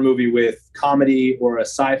be a horror movie with comedy or a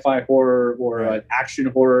sci-fi horror or an Right. action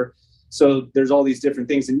horror. So there's all these different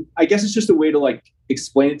things. And I guess it's just a way to like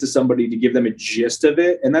explain it to somebody to give them a gist of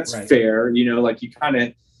it. And that's Right. fair, like you kind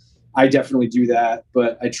of, I definitely do that,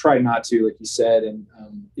 but I try not to, like you said. And,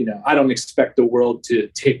 I don't expect the world to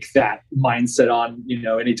take that mindset on,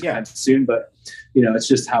 Yeah. anytime soon, but, it's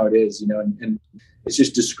just how it is, and it's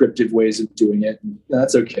just descriptive ways of doing it. And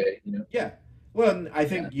that's okay. Yeah. Well, and I Yeah.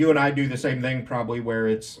 think you and I do the same thing probably where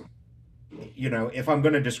it's, if I'm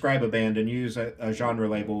going to describe a band and use a genre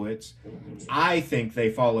label, it's, I think they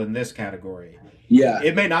fall in this category. Yeah.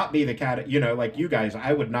 It may not be the like you guys,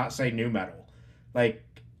 I would not say new metal. Like,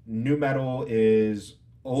 new metal is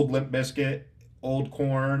old Limp Bizkit, old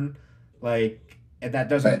Corn, like, and that Right.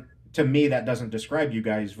 doesn't, to me, that doesn't describe you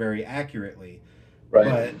guys very accurately. Right.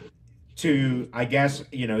 But to, I guess,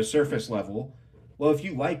 surface level, well, if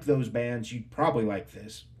you like those bands, you'd probably like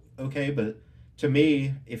this. Okay, but to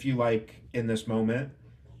me, if you like In This Moment,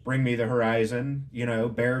 Bring Me the Horizon,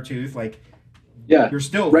 Beartooth, like Yeah. you're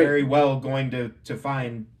still Right. very well going to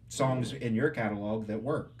find songs in your catalog that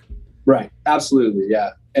work. Right. Absolutely.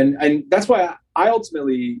 Yeah. And that's why I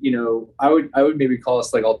ultimately, I would maybe call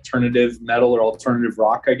us like alternative metal or alternative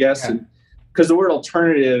rock, I guess. Yeah. And because the word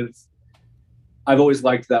alternative, I've always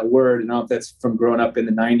liked that word. And I don't know if that's from growing up in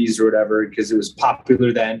the 90s or whatever, because it was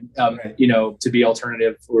popular then, Right. to be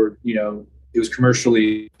alternative, or, it was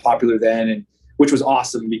commercially popular then, and which was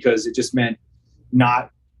awesome because it just meant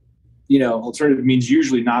not, alternative means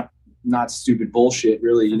usually not stupid bullshit,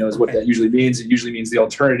 really, is what Right. that usually means. It usually means the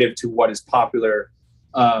alternative to what is popular,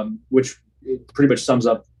 which it pretty much sums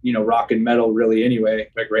up, rock and metal really anyway,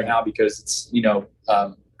 like right Yeah. now, because it's,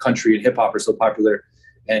 country and hip hop are so popular,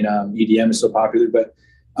 and EDM is so popular. But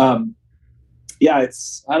yeah,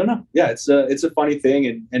 I don't know. Yeah, it's a funny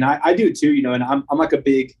thing. And I do it too, and I'm like a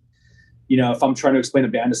big, if I'm trying to explain a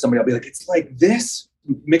band to somebody, I'll be like, it's like this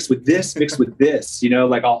mixed with this, mixed with this,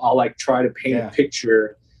 like I'll like try to paint Yeah. a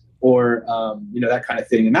picture, or, that kind of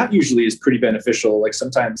thing. And that usually is pretty beneficial. Like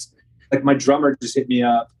sometimes, like my drummer just hit me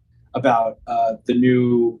up about the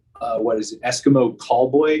new, what is it, Eskimo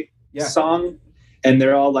Callboy Yeah. song. And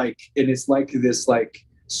they're all like, and it's like this like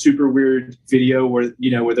super weird video where,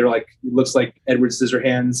 where they're like, it looks like Edward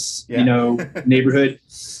Scissorhands, neighborhood.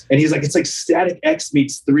 And he's like, it's like Static X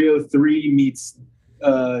meets 303 meets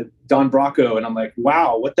Don Bracco. And I'm like,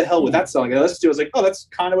 wow, what the hell would that sound like? I listened to it, I was like, oh, that's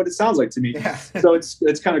kind of what it sounds like to me. Yeah. So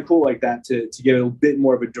it's kind of cool like that to get a bit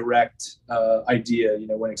more of a direct idea,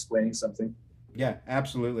 when explaining something. Yeah,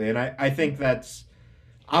 absolutely. And I think that's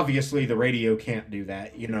obviously the radio can't do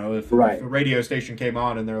that. If a radio station came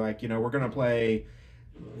on and they're like, we're going to play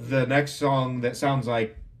the next song that sounds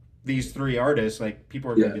like these three artists, like people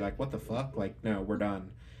are going to be like, what the fuck? Like, no, we're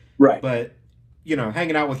done. Right. But,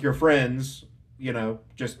 hanging out with your friends,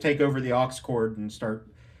 just take over the aux cord and start,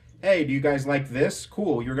 hey, do you guys like this?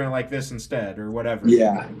 Cool. You're going to like this instead or whatever.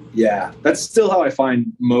 Yeah. Yeah. That's still how I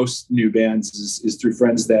find most new bands is through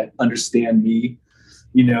friends that understand me,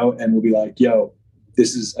 and will be like, yo, I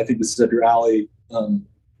think this is up your alley.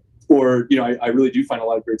 Or, I really do find a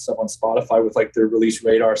lot of great stuff on Spotify with like their release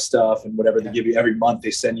radar stuff and whatever they give you every month.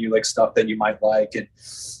 They send you like stuff that you might like. And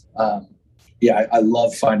I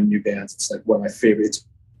love finding new bands. It's like one of my favorites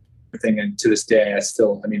thing. And to this day,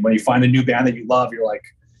 when you find a new band that you love, you're like,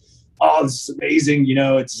 oh, this is amazing.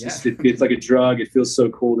 It's like a drug. It feels so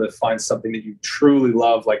cool to find something that you truly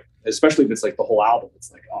love. Like, especially if it's like the whole album,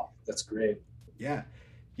 it's like, oh, that's great. Yeah.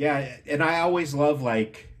 Yeah. And I always love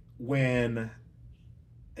like when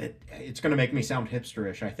it's going to make me sound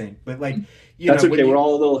hipsterish, I think, but like, that's okay. We're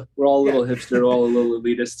all a little hipster, all a little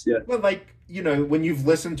elitist. Yeah. But like, when you've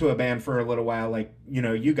listened to a band for a little while, like,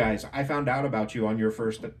 you guys, I found out about you on your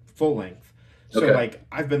first full length. So like,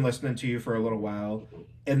 I've been listening to you for a little while,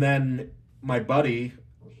 and then my buddy,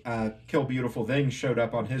 Kill Beautiful Things, showed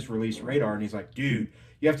up on his release radar, and he's like, dude,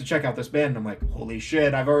 you have to check out this band. And I'm like, holy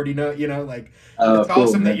shit, I've already it's cool,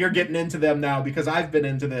 awesome, man, that you're getting into them now because I've been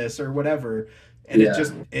into this or whatever. And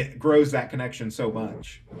it grows that connection so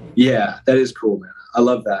much. Yeah, that is cool, man. I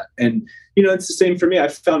love that. And, it's the same for me.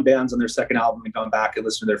 I've found bands on their second album and gone back and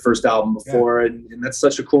listened to their first album before. Yeah. And that's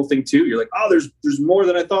such a cool thing too. You're like, oh, there's more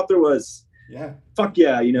than I thought there was. Yeah. Fuck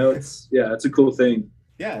yeah. It's a cool thing.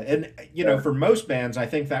 Yeah. And, for most bands, I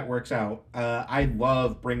think that works out. I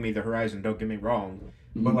love Bring Me the Horizon. Don't get me wrong.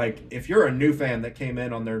 Mm-hmm. But like, if you're a new fan that came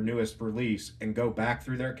in on their newest release and go back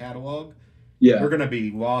through their catalog, you're going to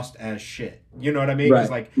be lost as shit. You know what I mean?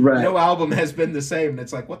 Because no album has been the same. And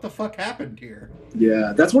it's like, what the fuck happened here?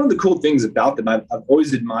 Yeah, that's one of the cool things about them. I've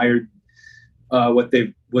always admired what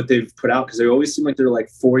they've put out because they always seem like they're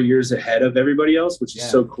like 4 years ahead of everybody else, which is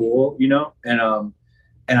so cool, And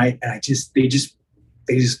they just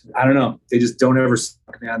I don't know. They just don't ever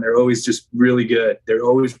suck, man. They're always just really good. They're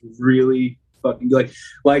always really fucking good.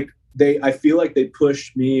 Like I feel like they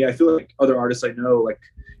push me. I feel like other artists I know, like,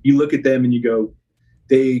 you look at them and you go,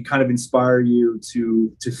 they kind of inspire you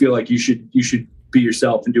to feel like you should be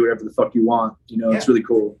yourself and do whatever the fuck you want. It's really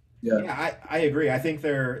cool. Yeah, I agree. I think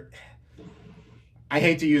I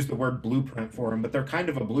hate to use the word blueprint for them, but they're kind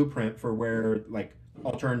of a blueprint for where like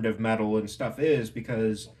alternative metal and stuff is,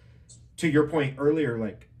 because to your point earlier,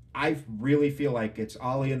 like I really feel like it's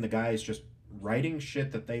Ollie and the guys just writing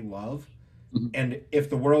shit that they love. Mm-hmm. And if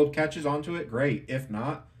the world catches on to it, great. If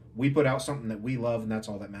not, we put out something that we love, and that's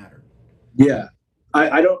all that matters. Yeah.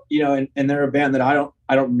 I don't, and they're a band that I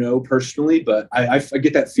don't know personally, but I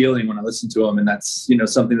get that feeling when I listen to them, and that's,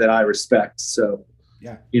 something that I respect. So,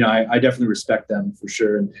 yeah, I definitely respect them for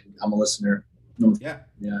sure. And I'm a listener. Yeah.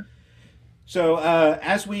 Yeah. So,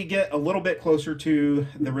 as we get a little bit closer to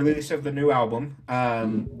the release of the new album,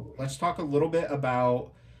 let's talk a little bit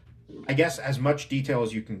about, I guess, as much detail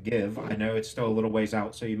as you can give. I know it's still a little ways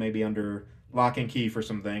out, so you may be under lock and key for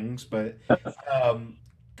some things, but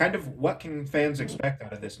kind of what can fans expect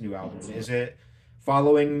out of this new album? Is it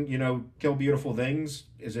following, Kill Beautiful Things?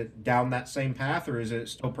 Is it down that same path, or is it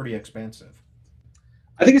still pretty expansive?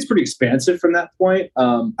 I think it's pretty expansive from that point.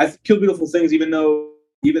 I Kill Beautiful Things, even though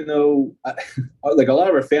like a lot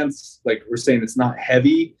of our fans like were saying it's not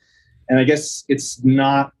heavy, and I guess it's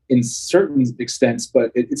not in certain extents,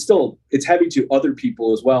 but it's heavy to other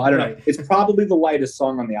people as well. I don't know. It's probably the lightest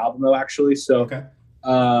song on the album though, actually. So,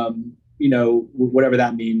 whatever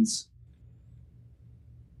that means.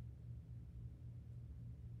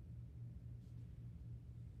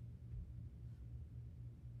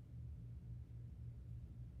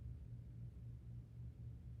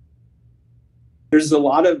 There's a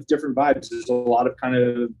lot of different vibes. There's a lot of kind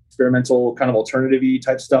of experimental, kind of alternative-y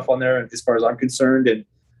type stuff on there, as far as I'm concerned. And,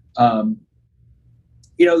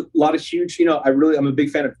 a lot of huge, I'm a big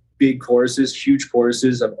fan of big choruses, huge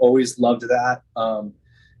choruses. I've always loved that.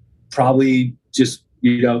 Probably just,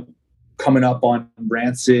 coming up on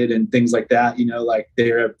Rancid and things like that, like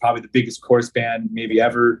they're probably the biggest chorus band maybe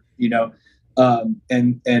ever,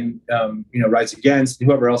 Rise Against,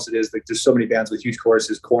 whoever else it is. Like, there's so many bands with huge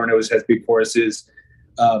choruses. Cornos has big choruses.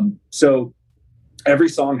 So every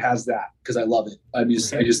song has that because I love it. I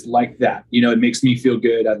just like that. It makes me feel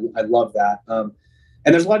good. I love that.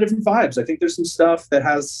 And there's a lot of different vibes. I think there's some stuff that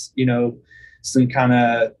has, some kind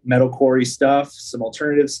of metalcore-y stuff, some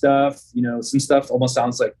alternative stuff, some stuff almost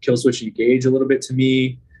sounds like Killswitch Engage a little bit to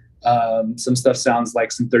me. Some stuff sounds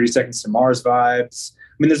like some 30 Seconds to Mars vibes. I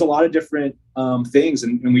mean, there's a lot of different things.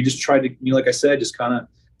 And we just tried to, like I said, just kind of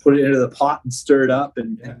put it into the pot and stir it up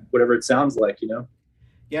and whatever it sounds like,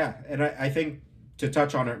 Yeah. And I think to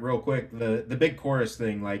touch on it real quick, the big chorus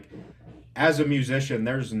thing, like, as a musician,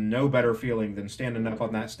 there's no better feeling than standing up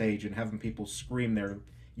on that stage and having people scream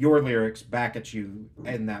your lyrics back at you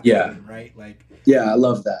in that moment, right? Like, I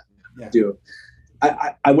love that. Yeah. I do.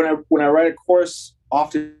 I when I write a chorus,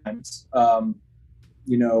 oftentimes,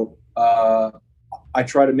 I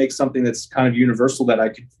try to make something that's kind of universal that I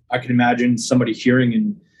could imagine somebody hearing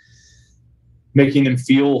and making them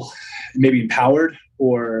feel maybe empowered,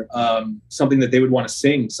 or something that they would want to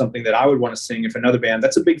sing, something that I would want to sing if another band.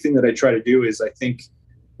 That's a big thing that I try to do. Is I think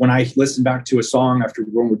when I listen back to a song after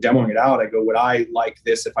when we're demoing it out, I go, would I like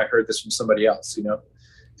this if I heard this from somebody else,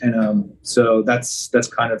 And so that's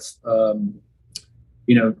kind of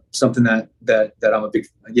something that I'm a big,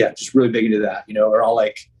 just really big into that, or I'll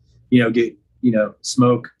like, get,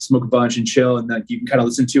 smoke a bunch and chill, and then you can kind of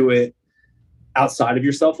listen to it outside of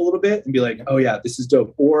yourself a little bit and be like, oh yeah, this is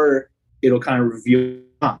dope. Or it'll kind of reveal,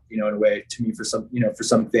 in a way to me for some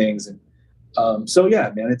things. And so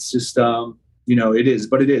yeah, man, it's just it is,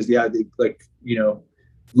 but it is. Yeah,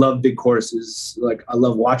 love big choruses. Like, I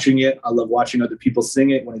love watching it. I love watching other people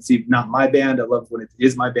sing it when it's not my band. I love when it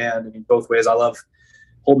is my band. I mean, both ways. I love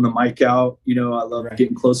holding the mic out. I love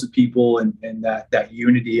getting close with people and that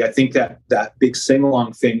unity. I think that big sing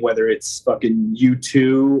along thing, whether it's fucking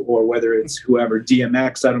U2 or whether it's whoever,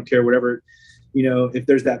 DMX, I don't care, whatever. If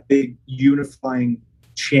there's that big unifying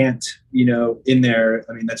chant, in there,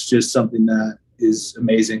 I mean, that's just something that is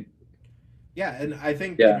amazing. Yeah. And I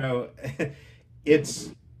think, it's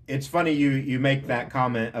funny you make that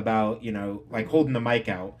comment about, like holding the mic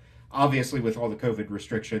out. Obviously, with all the COVID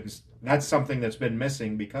restrictions, that's something that's been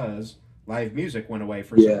missing because live music went away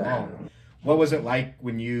for so long. What was it like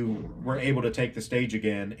when you were able to take the stage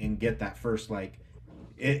again and get that first, like,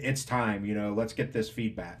 it's time, let's get this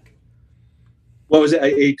feedback? What was it?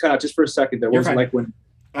 I cut out just for a second there. What was it like when?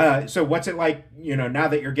 So what's it like, now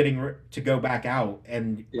that you're getting to go back out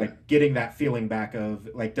and like getting that feeling back of,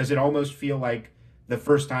 like, does it almost feel like the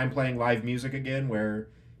first time playing live music again, where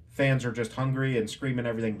fans are just hungry and screaming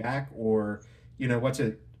everything back, or what's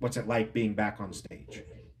it like being back on stage?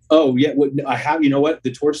 Oh yeah, I have. You know what?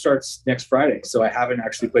 The tour starts next Friday, so I haven't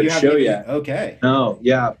actually played a show yet. Okay. No,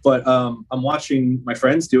 yeah, but I'm watching my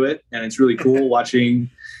friends do it, and it's really cool watching.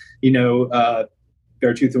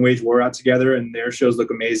 Beartooth and Wage War out together, and their shows look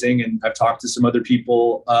amazing. And I've talked to some other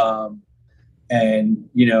people, and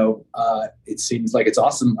it seems like it's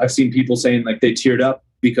awesome. I've seen people saying like they teared up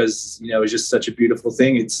because it's just such a beautiful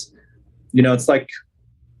thing. It's it's like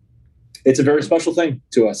it's a very special thing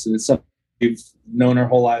to us, and it's something we've known our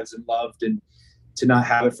whole lives and loved, and to not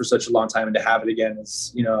have it for such a long time and to have it again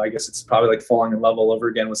is, I guess it's probably like falling in love all over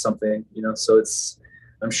again with something, so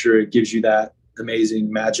I'm sure it gives you that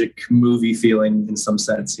amazing magic movie feeling in some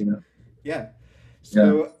sense, Yeah.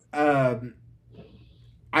 So,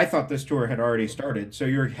 I thought this tour had already started. So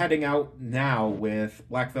you're heading out now with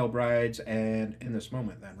Black Veil Brides and In This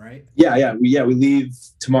Moment then, right? Yeah. We leave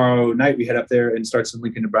tomorrow night. We head up there and start in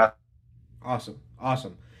Lincoln, Nebraska. Awesome.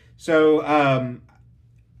 So,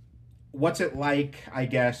 what's it like, I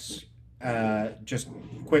guess, just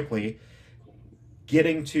quickly,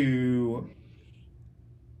 getting to,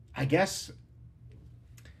 I guess,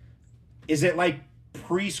 is it like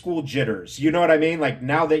preschool jitters? You know what I mean? Like,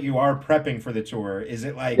 now that you are prepping for the tour, is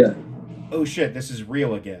it like, oh shit, this is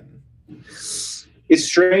real again? It's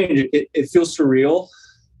strange. It feels surreal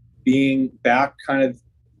being back kind of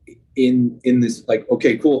in this, like,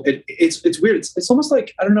 okay, cool. It's weird. It's almost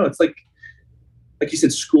like, I don't know. It's like you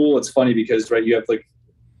said, school. It's funny because, right, you have like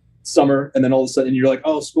summer, and then all of a sudden you're like,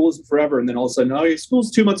 oh, school isn't forever. And then all of a sudden, oh, yeah, school's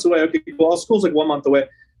 2 months away. Okay, well, school's like 1 month away.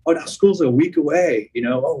 Oh, now school's like a week away,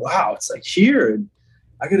 oh, wow, it's like here. And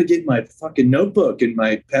I got to get my fucking notebook and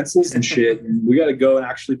my pencils and shit. And we got to go and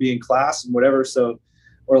actually be in class and whatever. So,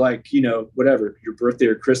 or like, whatever, your birthday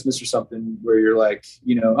or Christmas or something where you're like,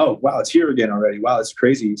 oh, wow, it's here again already. Wow, it's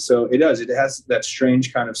crazy. So it has that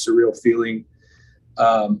strange kind of surreal feeling.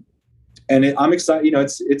 And I'm excited,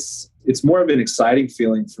 it's more of an exciting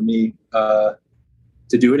feeling for me,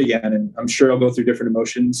 to do it again. And I'm sure I'll go through different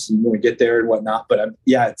emotions when we get there and whatnot. But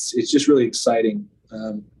it's just really exciting.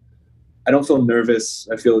 I don't feel nervous.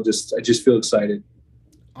 I just feel excited.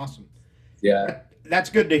 Awesome. Yeah. That's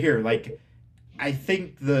good to hear. Like, I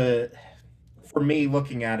think for me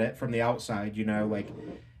looking at it from the outside, like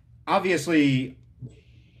obviously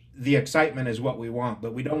the excitement is what we want,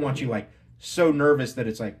 but we don't want you like so nervous that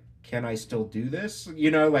it's like, can I still do this?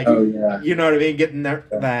 Like, oh yeah, you know what I mean? Getting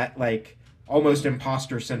that like almost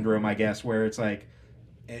imposter syndrome, I guess, where it's like,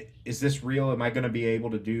 is this real? Am I going to be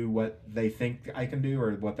able to do what they think I can do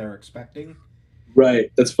or what they're expecting?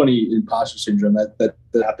 Right. That's funny. Imposter syndrome that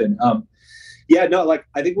happened. Yeah, no, like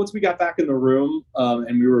I think once we got back in the room,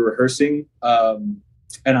 and we were rehearsing, and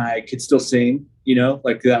I could still sing,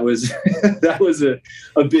 like that was, that was a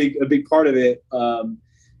big part of it.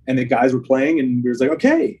 And the guys were playing and we was like,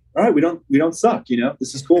 okay, all right, we don't suck,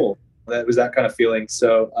 this is cool. That was that kind of feeling.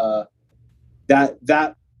 So,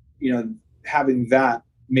 that, having that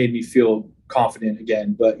made me feel confident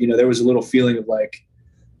again. But, there was a little feeling of like,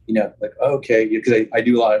 like, oh, okay, because I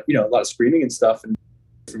do a lot of screaming and stuff and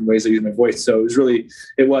different ways I use my voice. So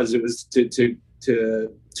it was to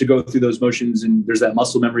go through those motions, and there's that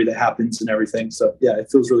muscle memory that happens and everything. So yeah, it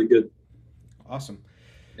feels really good. Awesome.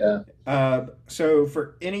 Yeah. So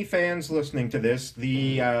for any fans listening to this,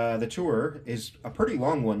 the tour is a pretty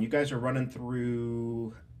long one. You guys are running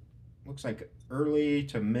through, looks like early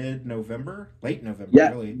to mid November, late November.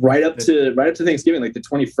 Yeah, really. Right up to Thanksgiving. Like the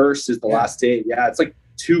 21st is the last day. Yeah, it's like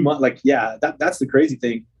 2 months. Like that's the crazy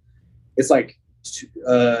thing. It's like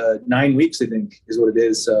 9 weeks, I think, is what it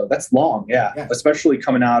is. So that's long. Yeah. Especially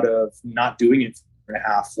coming out of not doing it for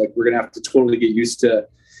 1.5. Like we're gonna have to totally get used to,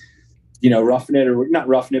 roughing it, or not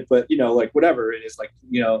roughing it, but like whatever it is, like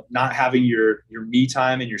not having your me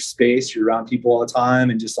time and your space. You're around people all the time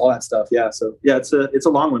and just all that stuff. Yeah. So yeah, it's a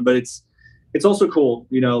long one, but it's also cool.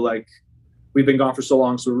 Like we've been gone for so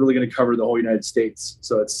long, so we're really going to cover the whole United States.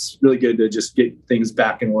 So it's really good to just get things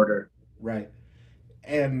back in order. Right.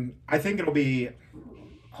 And I think it'll be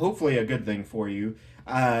hopefully a good thing for you,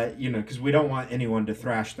 because we don't want anyone to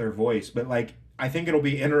thrash their voice. But like, I think it'll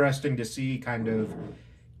be interesting to see kind of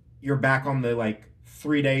you're back on the like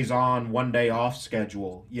 3 days on, 1 day off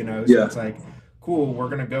schedule. So it's like, cool, we're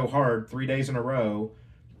gonna go hard 3 days in a row,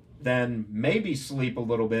 then maybe sleep a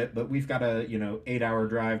little bit, but we've got a 8-hour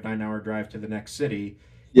drive, 9-hour drive to the next city.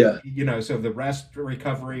 Yeah. So the rest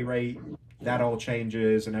recovery rate, that all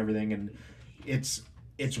changes and everything, and it's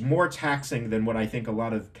more taxing than what I think a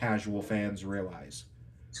lot of casual fans realize.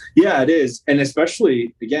 Yeah, it is. And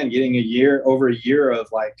especially again, getting over a year of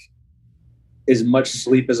like as much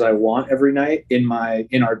sleep as I want every night in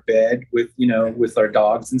our bed with, with our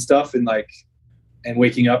dogs and stuff, and like, and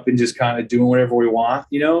waking up and just kind of doing whatever we want,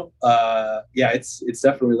 it's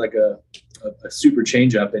definitely like a super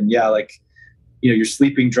change up. And yeah, like, you're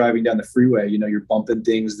sleeping, driving down the freeway, you're bumping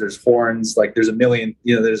things, there's horns, like there's a million,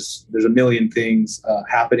 there's a million things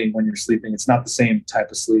happening when you're sleeping. It's not the same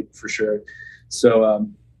type of sleep for sure. So,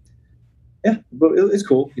 yeah, but it's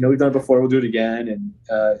cool. We've done it before, we'll do it again. And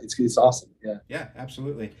it's awesome. Yeah. Yeah,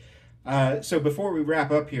 absolutely. So before we wrap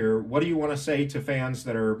up here, what do you want to say to fans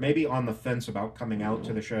that are maybe on the fence about coming out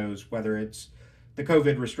to the shows, whether it's the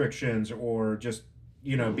COVID restrictions or just,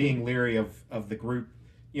 being leery of the group,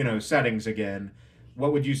 settings again?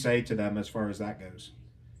 What would you say to them as far as that goes?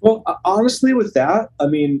 Well, honestly, with that, I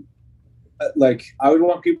mean, like I would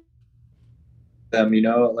want people them,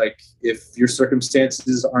 like if your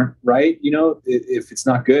circumstances aren't right, if it's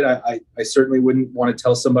not good, I certainly wouldn't want to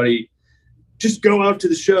tell somebody, just go out to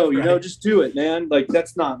the show, just do it, man. Like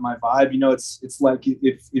that's not my vibe. It's like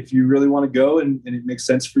if you really want to go and it makes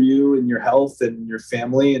sense for you and your health and your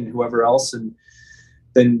family and whoever else, and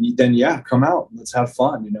then yeah, come out, let's have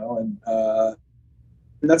fun, and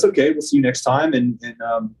that's okay. We'll see you next time, and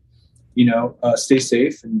stay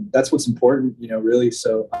safe, and that's what's important, really.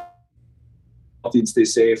 So healthy and stay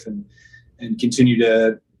safe, and continue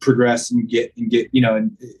to progress and get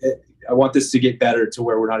and I want this to get better to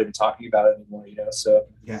where we're not even talking about it anymore, so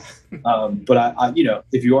yeah. But I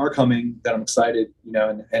if you are coming, then I'm excited,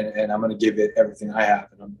 and I'm going to give it everything I have,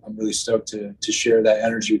 and I'm really stoked to share that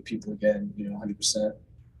energy with people again, 100%.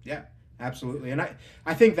 Yeah, absolutely. And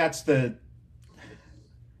I think that's the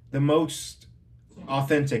most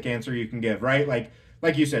authentic answer you can give, right?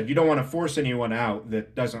 Like you said, you don't want to force anyone out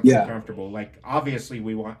that doesn't feel comfortable. Like obviously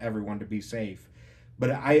we want everyone to be safe, but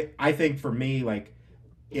I think for me, like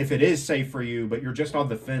if it is safe for you, but you're just on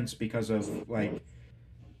the fence because of like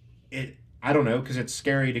it, I don't know, because it's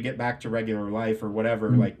scary to get back to regular life or whatever,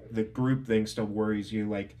 like the group thing still worries you.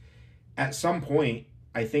 Like at some point,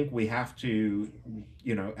 I think we have to,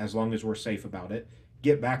 as long as we're safe about it,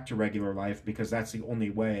 get back to regular life because that's the only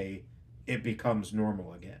way it becomes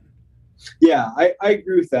normal again. Yeah, I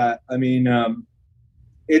agree with that. I mean,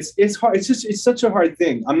 it's hard. It's such a hard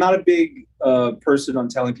thing. I'm not a big person on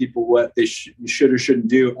telling people what they should or shouldn't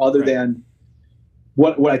do, other than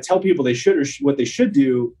what I tell people they should, or what they should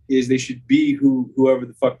do is they should be whoever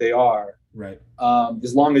the fuck they are. Right.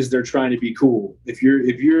 As long as they're trying to be cool. If you're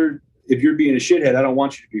being a shithead, I don't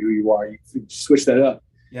want you to be who you are. You switch that up.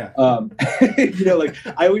 Yeah. Like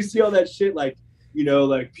I always see all that shit, like,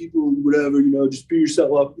 like people, whatever, just be yourself.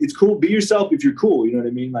 Well, it's cool. Be yourself if you're cool. You know what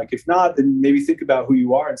I mean? Like if not, then maybe think about who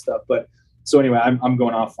you are and stuff. But so anyway, I'm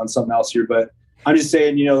going off on something else here, but I'm just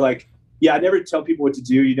saying, I never tell people what to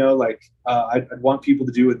do. I'd want people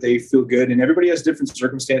to do what they feel good, and everybody has different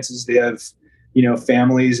circumstances. They have,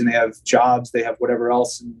 families, and they have jobs, they have whatever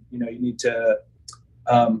else. And, you need to,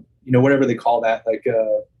 whatever they call that, like,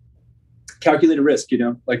 calculate a risk,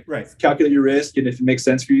 calculate your risk. And if it makes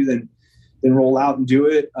sense for you, then roll out and do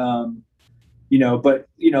it. I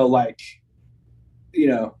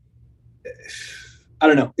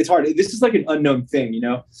don't know. It's hard. This is like an unknown thing,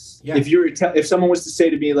 Yeah. If someone was to say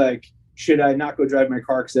to me, like, should I not go drive my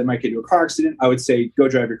car because I might get into a car accident? I would say, go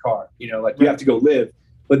drive your car, you have to go live.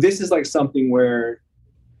 But this is like something where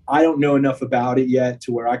I don't know enough about it yet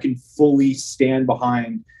to where I can fully stand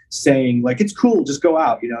behind saying, like, it's cool, just go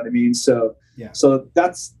out. You know what I mean? So, yeah. So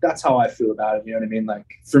that's how I feel about it. You know what I mean? Like,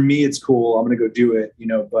 for me, it's cool. I'm going to go do it,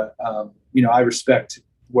 but, I respect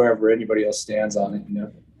wherever anybody else stands on it,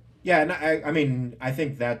 Yeah. And I mean, I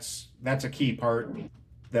think that's a key part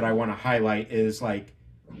that I want to highlight is, like,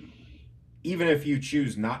 even if you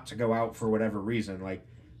choose not to go out for whatever reason, like,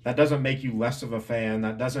 that doesn't make you less of a fan.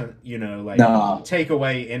 That doesn't, take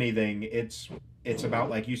away anything. It's about,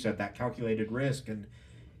 like you said, that calculated risk. And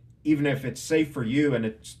even if it's safe for you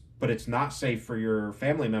but it's not safe for your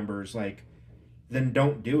family members, like, then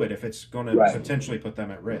don't do it if it's going to potentially put them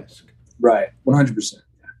at risk. Right. 100%.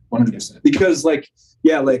 100%. Because, like,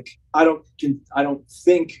 I don't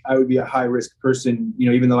think I would be a high risk person,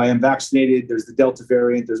 even though I am vaccinated. There's the Delta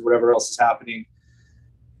variant, there's whatever else is happening.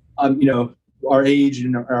 Our age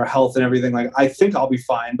and our health and everything, like, I think I'll be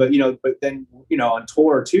fine. But, then, on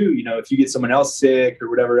tour too, if you get someone else sick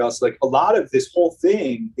or whatever else, like, a lot of this whole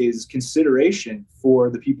thing is consideration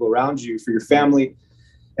for the people around you, for your family.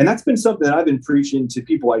 And that's been something that I've been preaching to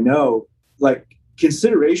people I know, like,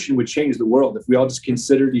 consideration would change the world if we all just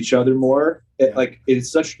considered each other more.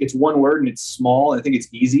 It's one word and it's small. I think it's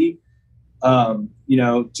easy.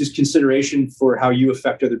 Just consideration for how you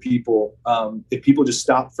affect other people. If people just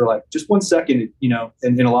stop for, like, just 1 second, and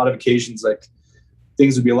in a lot of occasions, like,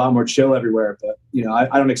 things would be a lot more chill everywhere. But,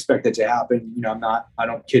 I don't expect that to happen. I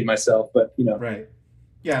don't kid myself, but, Right.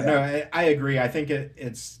 Yeah, no, I agree. I think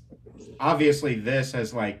it's obviously this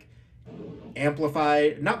has, like,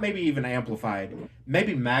 amplified, not maybe even amplified,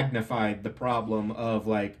 maybe magnified the problem of,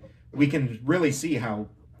 like, we can really see how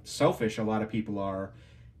selfish a lot of people are.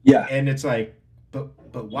 Yeah. And it's like, but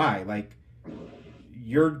why? Like,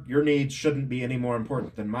 your needs shouldn't be any more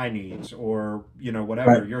important than my needs, or,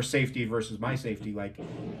 whatever, right. Your safety versus my safety. Like,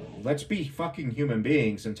 let's be fucking human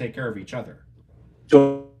beings and take care of each other.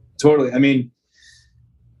 Totally. I mean,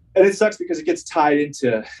 and it sucks because it gets tied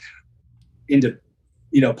into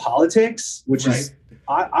politics, which is,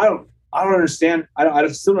 I don't understand. I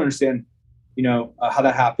still don't understand, how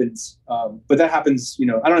that happens. But that happens, I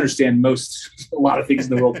don't understand a lot of things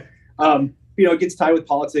in the world. It gets tied with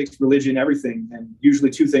politics, religion, everything. And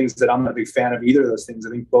usually two things that I'm not a big fan of either of those things. I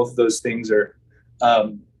think both of those things are,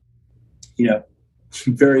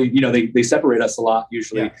 very, they separate us a lot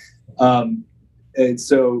usually. Yeah. And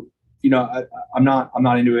so, I'm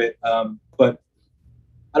not into it. But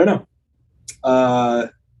I don't know.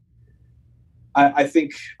 I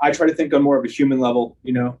think I try to think on more of a human level,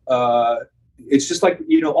 it's just like,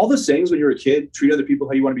 all those things when you're a kid, treat other people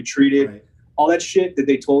how you want to be treated, right. All that shit that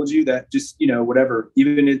they told you that just, whatever,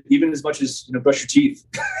 even as much as, brush your teeth,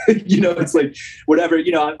 it's like, whatever,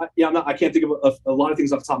 I can't think of a lot of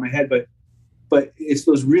things off the top of my head, but it's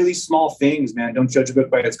those really small things, man. Don't judge a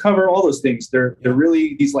book by its cover. All those things, they're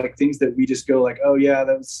really these, like, things that we just go like, oh yeah,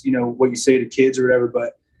 that's, what you say to kids or whatever,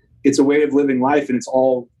 but it's a way of living life, and it's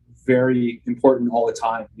all very important all the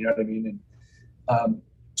time. You know what I mean? And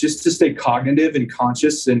just to stay cognitive and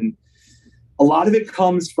conscious, and a lot of it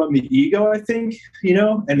comes from the ego, I think,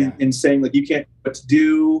 and saying, like, you can't know what to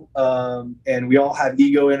do. And we all have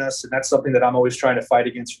ego in us, and that's something that I'm always trying to fight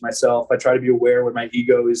against for myself. I try to be aware when my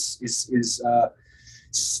ego is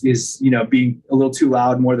being a little too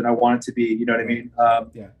loud more than I want it to be. You know what I mean?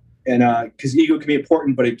 And because ego can be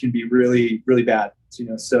important, but it can be really, really bad.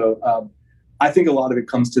 So I think a lot of it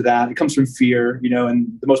comes to that. It comes from fear,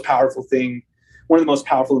 and the most powerful thing, one of the most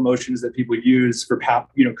powerful emotions that people use for,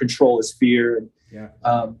 control is fear. Yeah.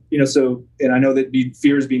 So, and I know that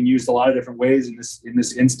fear is being used a lot of different ways in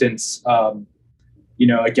this instance,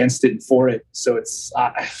 against it and for it. So it's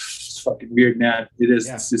fucking weird, man. It is.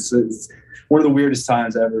 Yeah. It's one of the weirdest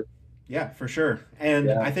times ever. Yeah, for sure.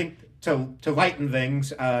 And I think to lighten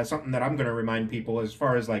things, something that I'm going to remind people as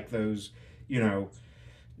far as like those,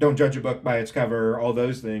 don't judge a book by its cover, all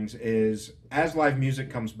those things, is as live music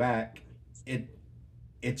comes back,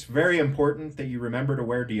 it's very important that you remember to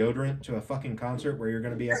wear deodorant to a fucking concert where you're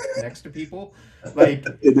going to be up next to people. Like,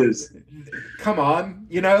 it is. Come on,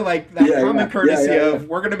 like that common courtesy of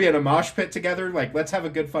we're going to be in a mosh pit together. Like, let's have a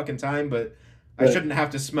good fucking time, but I shouldn't have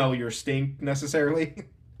to smell your stink necessarily.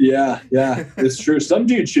 Yeah, it's true. Some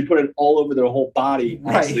dudes should put it all over their whole body,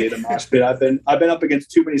 honestly, in a mosh pit. I've been up against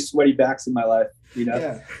too many sweaty backs in my life,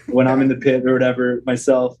 when I'm in the pit or whatever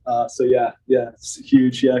myself. So it's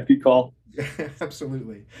huge. Yeah, good call.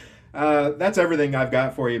 Absolutely. That's everything I've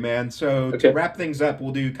got for you, man. So to wrap things up,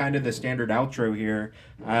 we'll do kind of the standard outro here.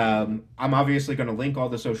 I'm obviously going to link all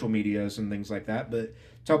the social medias and things like that, but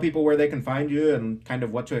tell people where they can find you and kind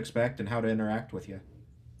of what to expect and how to interact with you.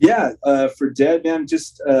 Yeah, for DED, man,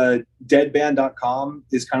 just deadband.com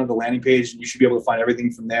is kind of the landing page, and you should be able to find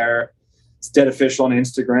everything from there. It's Dead Official on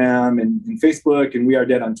Instagram and Facebook, and We Are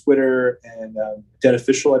Dead on Twitter, and Dead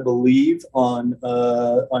Official, I believe, on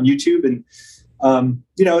YouTube. And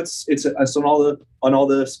it's on all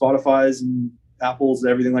the Spotify's and Apples and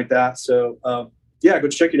everything like that. So go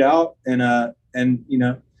check it out, and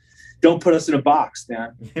don't put us in a box,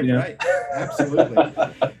 man. Right. Absolutely.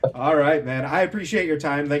 All right, man. I appreciate your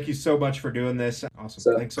time. Thank you so much for doing this. Awesome.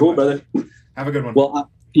 So, thanks so cool, much. Brother. Have a good one. Well,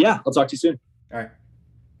 I'll talk to you soon. All right.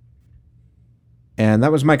 And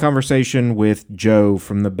that was my conversation with Joe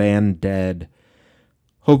from the band DED.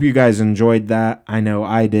 Hope you guys enjoyed that. I know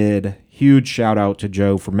I did. Huge shout out to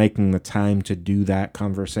Joe for making the time to do that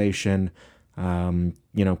conversation.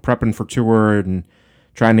 Prepping for tour and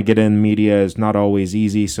trying to get in media is not always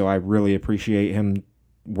easy, so I really appreciate him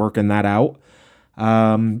working that out.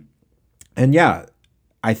 I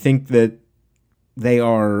think that they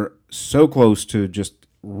are so close to just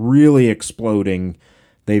really exploding.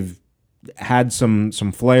 They've had some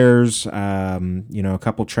flares. A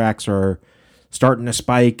couple tracks are starting to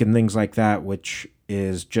spike and things like that, which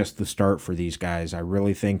is just the start for these guys. I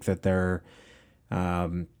really think that they're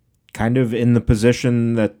kind of in the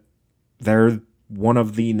position that they're one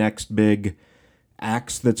of the next big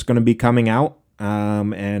acts that's going to be coming out,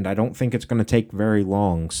 and I don't think it's going to take very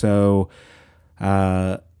long. So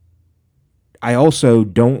I also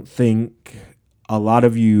don't think a lot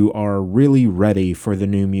of you are really ready for the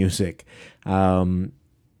new music.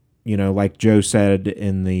 Like Joe said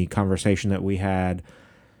in the conversation that we had,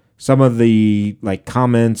 some of the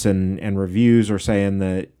comments and reviews are saying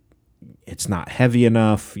that it's not heavy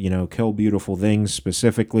enough, Kill Beautiful Things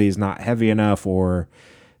specifically is not heavy enough, or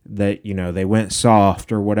that, they went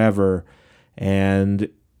soft or whatever. And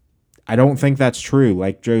I don't think that's true.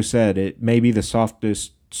 Like Joe said, it may be the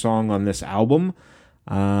softest song on this album,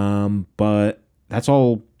 but that's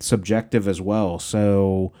all subjective as well.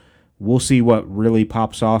 So we'll see what really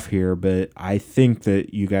pops off here, but I think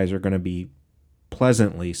that you guys are going to be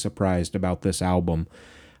pleasantly surprised about this album.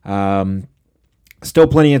 Still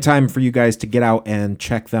plenty of time for you guys to get out and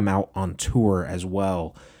check them out on tour as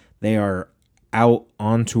well. They are out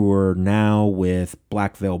on tour now with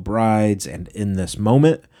Black Veil Brides and In This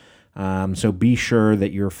Moment. So be sure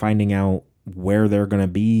that you're finding out where they're going to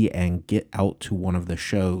be and get out to one of the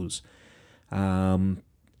shows. Other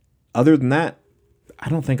than that, I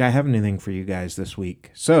don't think I have anything for you guys this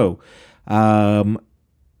week. So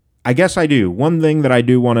I guess I do. One thing that I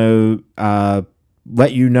do want to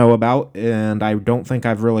let you know about, and I don't think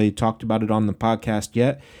I've really talked about it on the podcast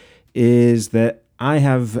yet, is that I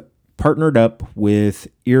have partnered up with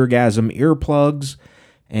Eargasm earplugs,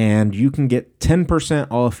 and you can get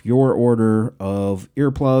 10% off your order of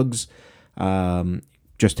earplugs.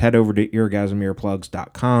 Just head over to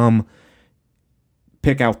eargasmearplugs.com,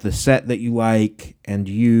 pick out the set that you like, and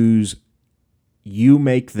use "You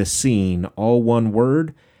Make the Scene," all one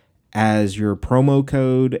word, as your promo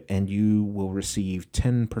code, and you will receive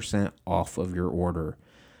 10% off of your order.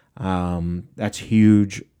 That's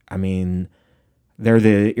huge. I mean, they're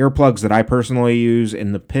the earplugs that I personally use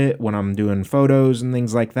in the pit when I'm doing photos and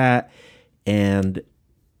things like that, and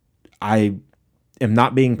I am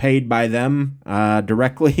not being paid by them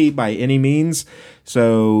directly by any means.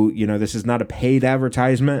 So, this is not a paid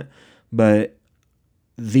advertisement, but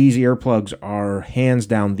these earplugs are hands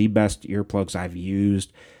down the best earplugs I've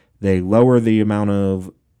used. They lower the amount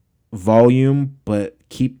of volume, but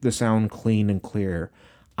keep the sound clean and clear.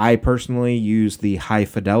 I personally use the high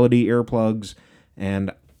fidelity earplugs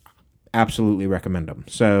and absolutely recommend them.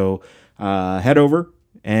 So head over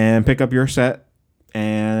and pick up your set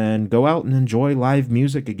and go out and enjoy live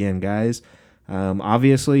music again, guys.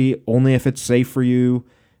 Obviously, only if it's safe for you.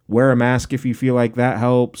 Wear a mask if you feel like that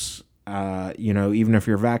helps. Even if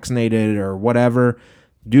you're vaccinated or whatever,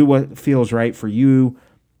 do what feels right for you.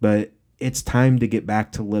 But it's time to get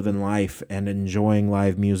back to living life and enjoying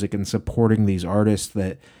live music and supporting these artists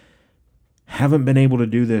that haven't been able to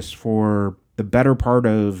do this for the better part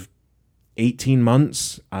of 18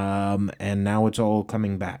 months. And now it's all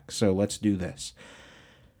coming back. So let's do this.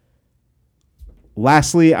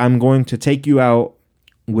 Lastly, I'm going to take you out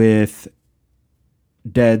with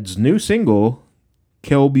DED's new single,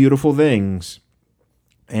 Kill Beautiful Things.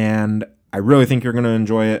 And I really think you're going to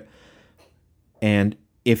enjoy it. And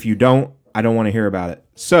if you don't, I don't want to hear about it.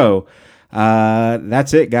 So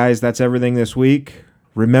that's it, guys. That's everything this week.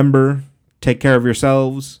 Remember, take care of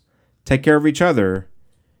yourselves, take care of each other,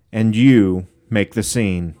 and you make the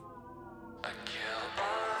scene.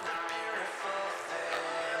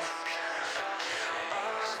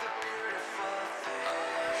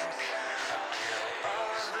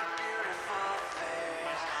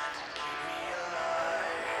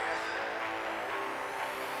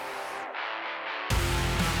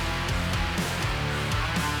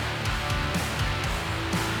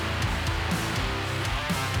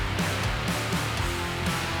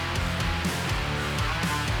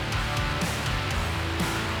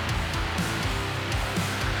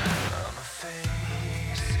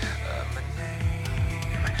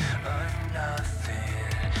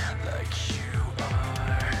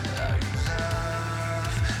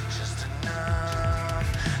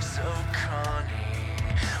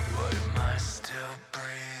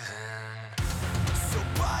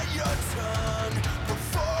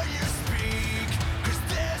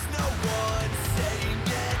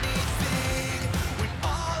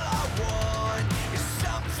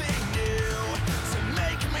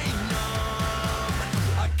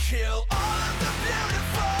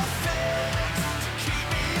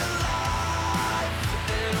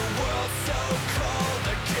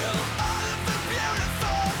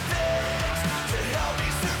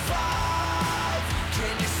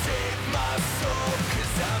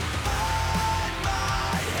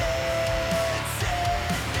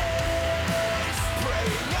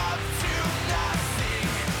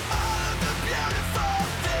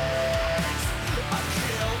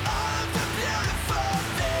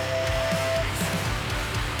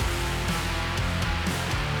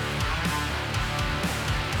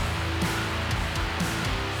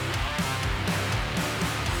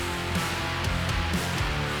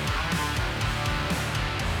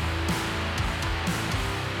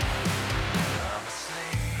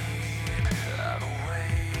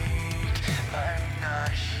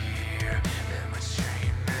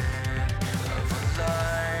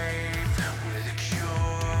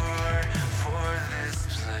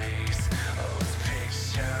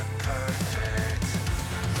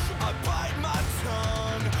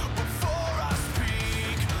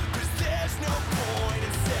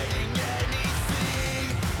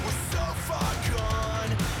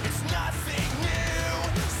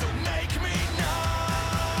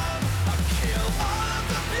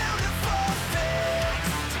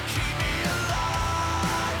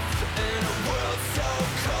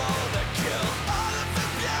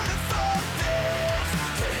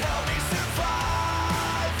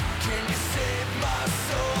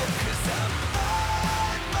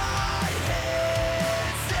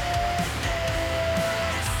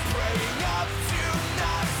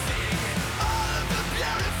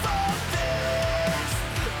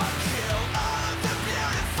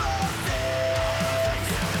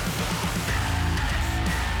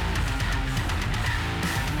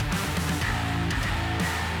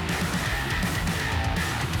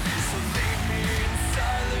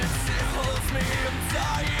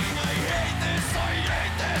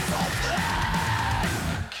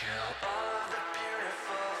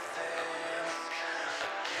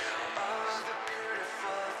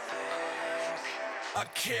 I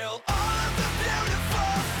kill all of the beautiful